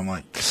time," and I'm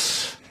like,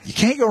 "You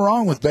can't go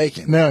wrong with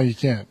bacon." No, you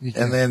can't.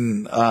 And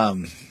then,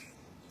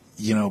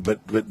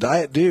 but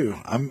Diet Dew,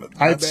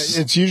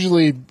 it's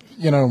usually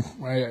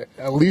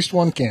at least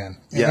one can.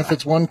 And if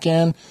it's one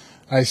can,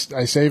 I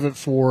save it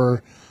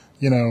for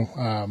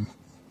an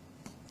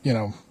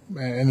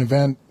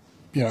event,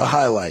 a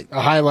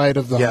highlight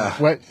of the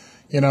hunt.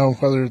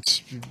 Whether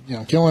it's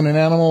killing an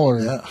animal or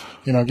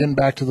getting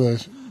back to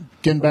the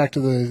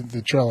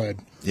trailhead.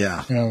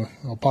 Yeah.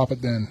 I'll pop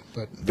it then.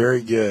 But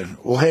very good.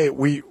 Well, hey,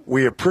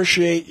 we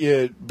appreciate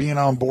you being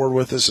on board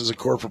with us as a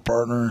corporate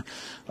partner.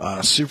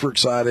 Super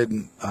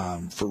excited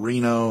for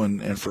Reno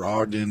and for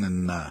Ogden,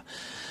 and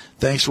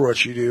thanks for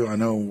what you do. I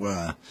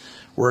know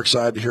we're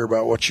excited to hear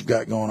about what you've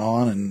got going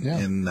on,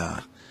 and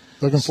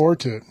looking forward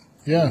to it.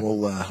 Yeah,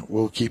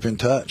 we'll keep in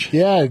touch.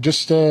 Yeah,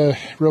 just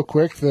real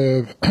quick,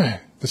 the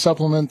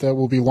supplement that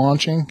we'll be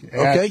launching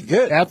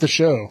at the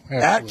show.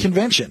 Actually. At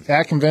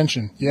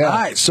convention. Yeah.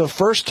 Nice. So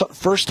first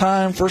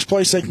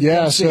place they can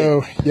come see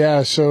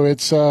it. So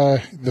it's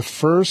the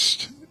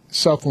first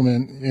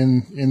supplement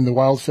in the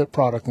WildFit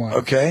product line.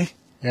 Okay.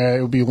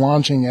 It will be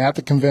launching at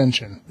the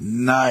convention.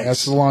 Nice.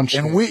 That's the launch.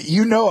 And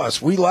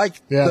us. We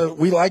like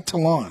to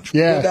launch. We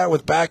did that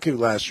with Baku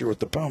last year with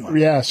the Puma.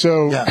 Yeah.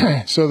 So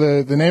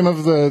the name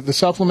of the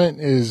supplement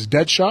is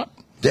Deadshot.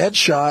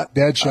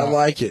 Deadshot. I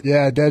like it.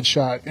 Yeah,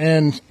 Deadshot.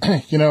 And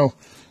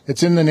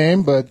it's in the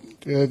name, but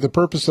the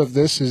purpose of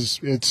this is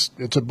it's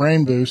a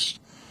brain boost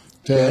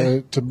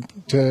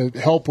to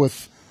help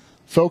with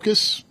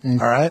focus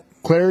and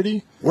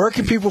clarity. Where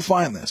can people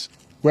find this?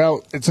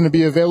 Well, it's going to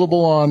be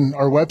available on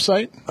our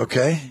website.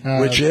 Okay.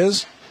 Which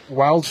is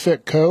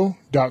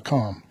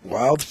wildfitco.com.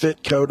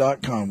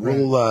 Wildfitco.com. Right.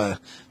 We'll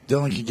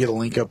Dylan can get a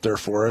link up there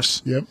for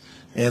us. Yep.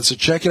 And so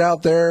check it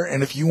out there.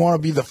 And if you want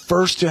to be the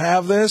first to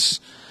have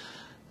this,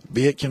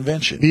 be at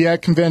convention. And you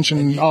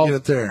can get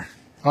it there.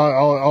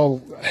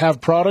 I'll have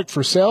product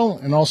for sale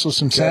and also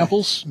some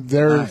samples.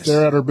 They're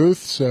at our booth.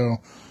 So,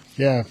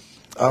 yeah.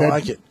 I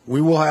like it.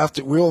 We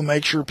will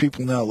make sure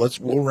people know.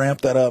 We'll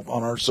ramp that up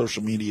on our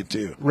social media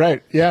too.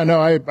 Right. Yeah, no,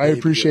 I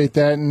appreciate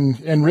that.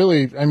 And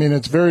really, I mean,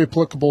 it's very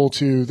applicable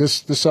to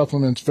this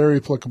supplement's very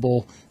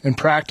applicable and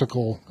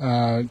practical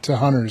to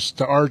hunters,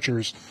 to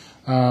archers.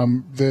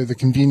 The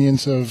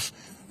convenience of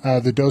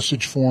the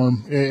dosage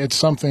form. It's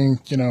something,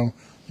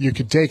 you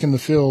could take in the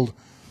field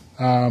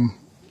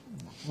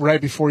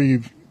right before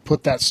you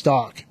put that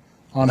stock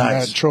on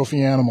that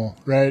trophy animal,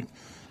 right?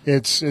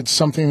 It's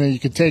something that you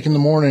could take in the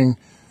morning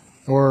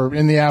or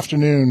in the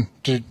afternoon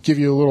to give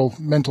you a little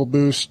mental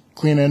boost,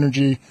 clean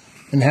energy,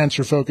 enhance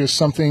your focus,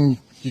 something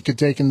you could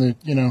take in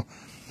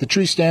the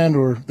tree stand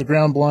or the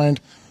ground blind.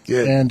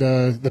 Good. And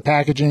the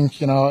packaging,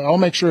 I'll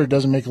make sure it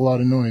doesn't make a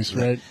lot of noise,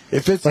 right?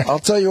 I'll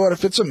tell you what,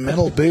 if it's a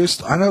mental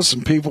boost, I know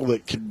some people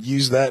that could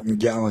use that in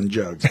gallon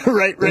jugs.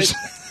 Right.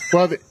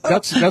 Well,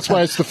 that's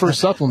why it's the first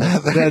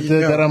supplement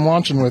that I'm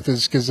launching with,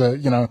 is because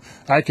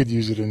I could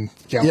use it in.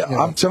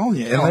 I'm telling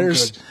you, and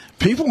there's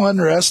people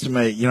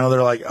underestimate.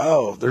 They're like,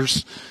 oh,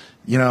 there's,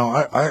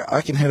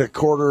 I can hit a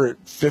quarter at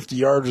 50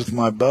 yards with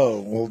my bow.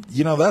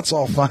 Well, that's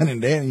all fine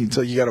and dandy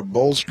until you got a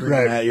bull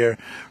screaming at you,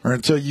 or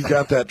until you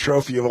got that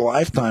trophy of a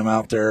lifetime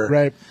out there.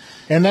 Right,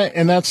 and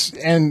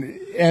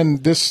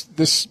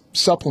this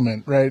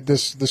supplement, right?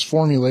 This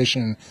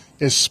formulation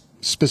is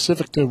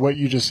specific to what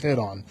you just hit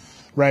on.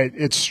 Right,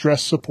 it's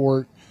stress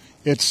support.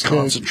 It's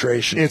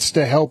concentration. It's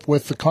to help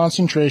with the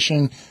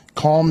concentration,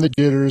 calm the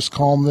jitters,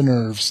 calm the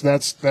nerves.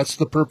 That's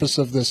the purpose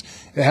of this.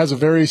 It has a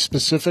very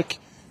specific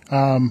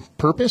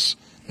purpose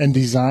and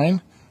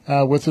design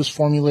with this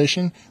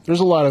formulation. There's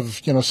a lot of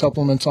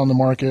supplements on the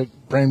market.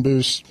 Brain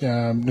Boost,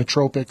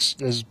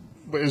 nootropics is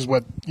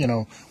what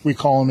we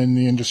call them in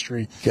the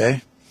industry.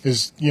 Okay.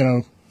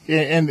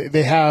 And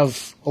they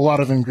have a lot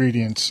of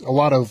ingredients, a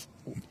lot of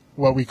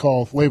what we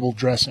call labeled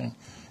dressing.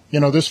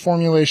 This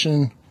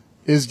formulation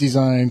is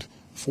designed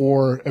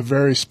for a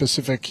very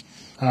specific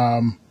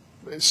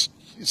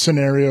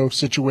scenario,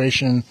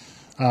 situation,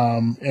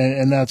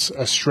 and that's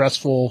a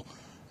stressful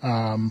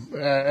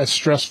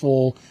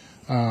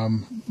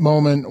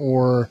moment,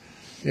 or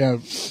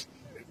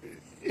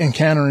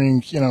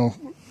encountering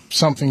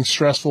something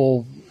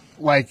stressful,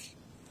 like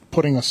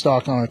putting a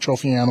stock on a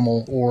trophy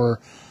animal,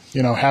 or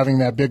having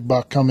that big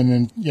buck coming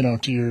in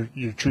to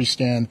your tree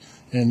stand,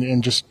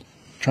 and just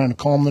trying to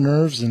calm the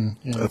nerves. And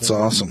that's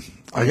awesome.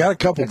 I got a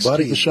couple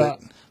buddies that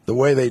the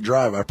way they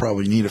drive, I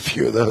probably need a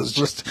few of those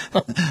just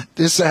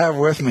to have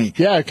with me.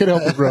 Yeah, it could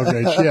help with road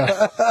rage.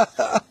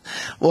 Yeah.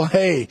 Well,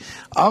 hey,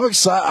 I'm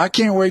excited. I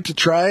can't wait to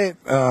try it,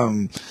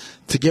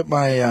 to get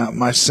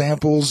my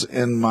samples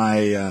and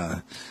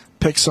my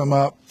pick some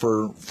up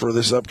for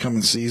this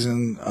upcoming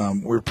season.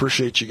 We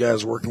appreciate you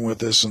guys working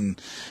with us,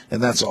 and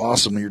that's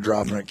awesome that you're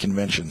dropping at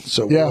convention.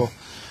 So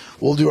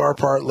we'll do our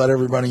part, let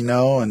everybody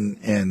know,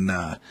 and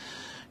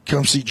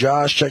come see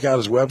Josh, check out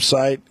his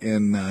website,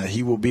 and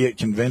he will be at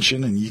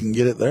convention, and you can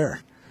get it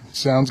there.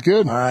 Sounds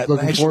good. All right.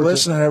 Thanks for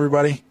listening,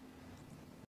 everybody.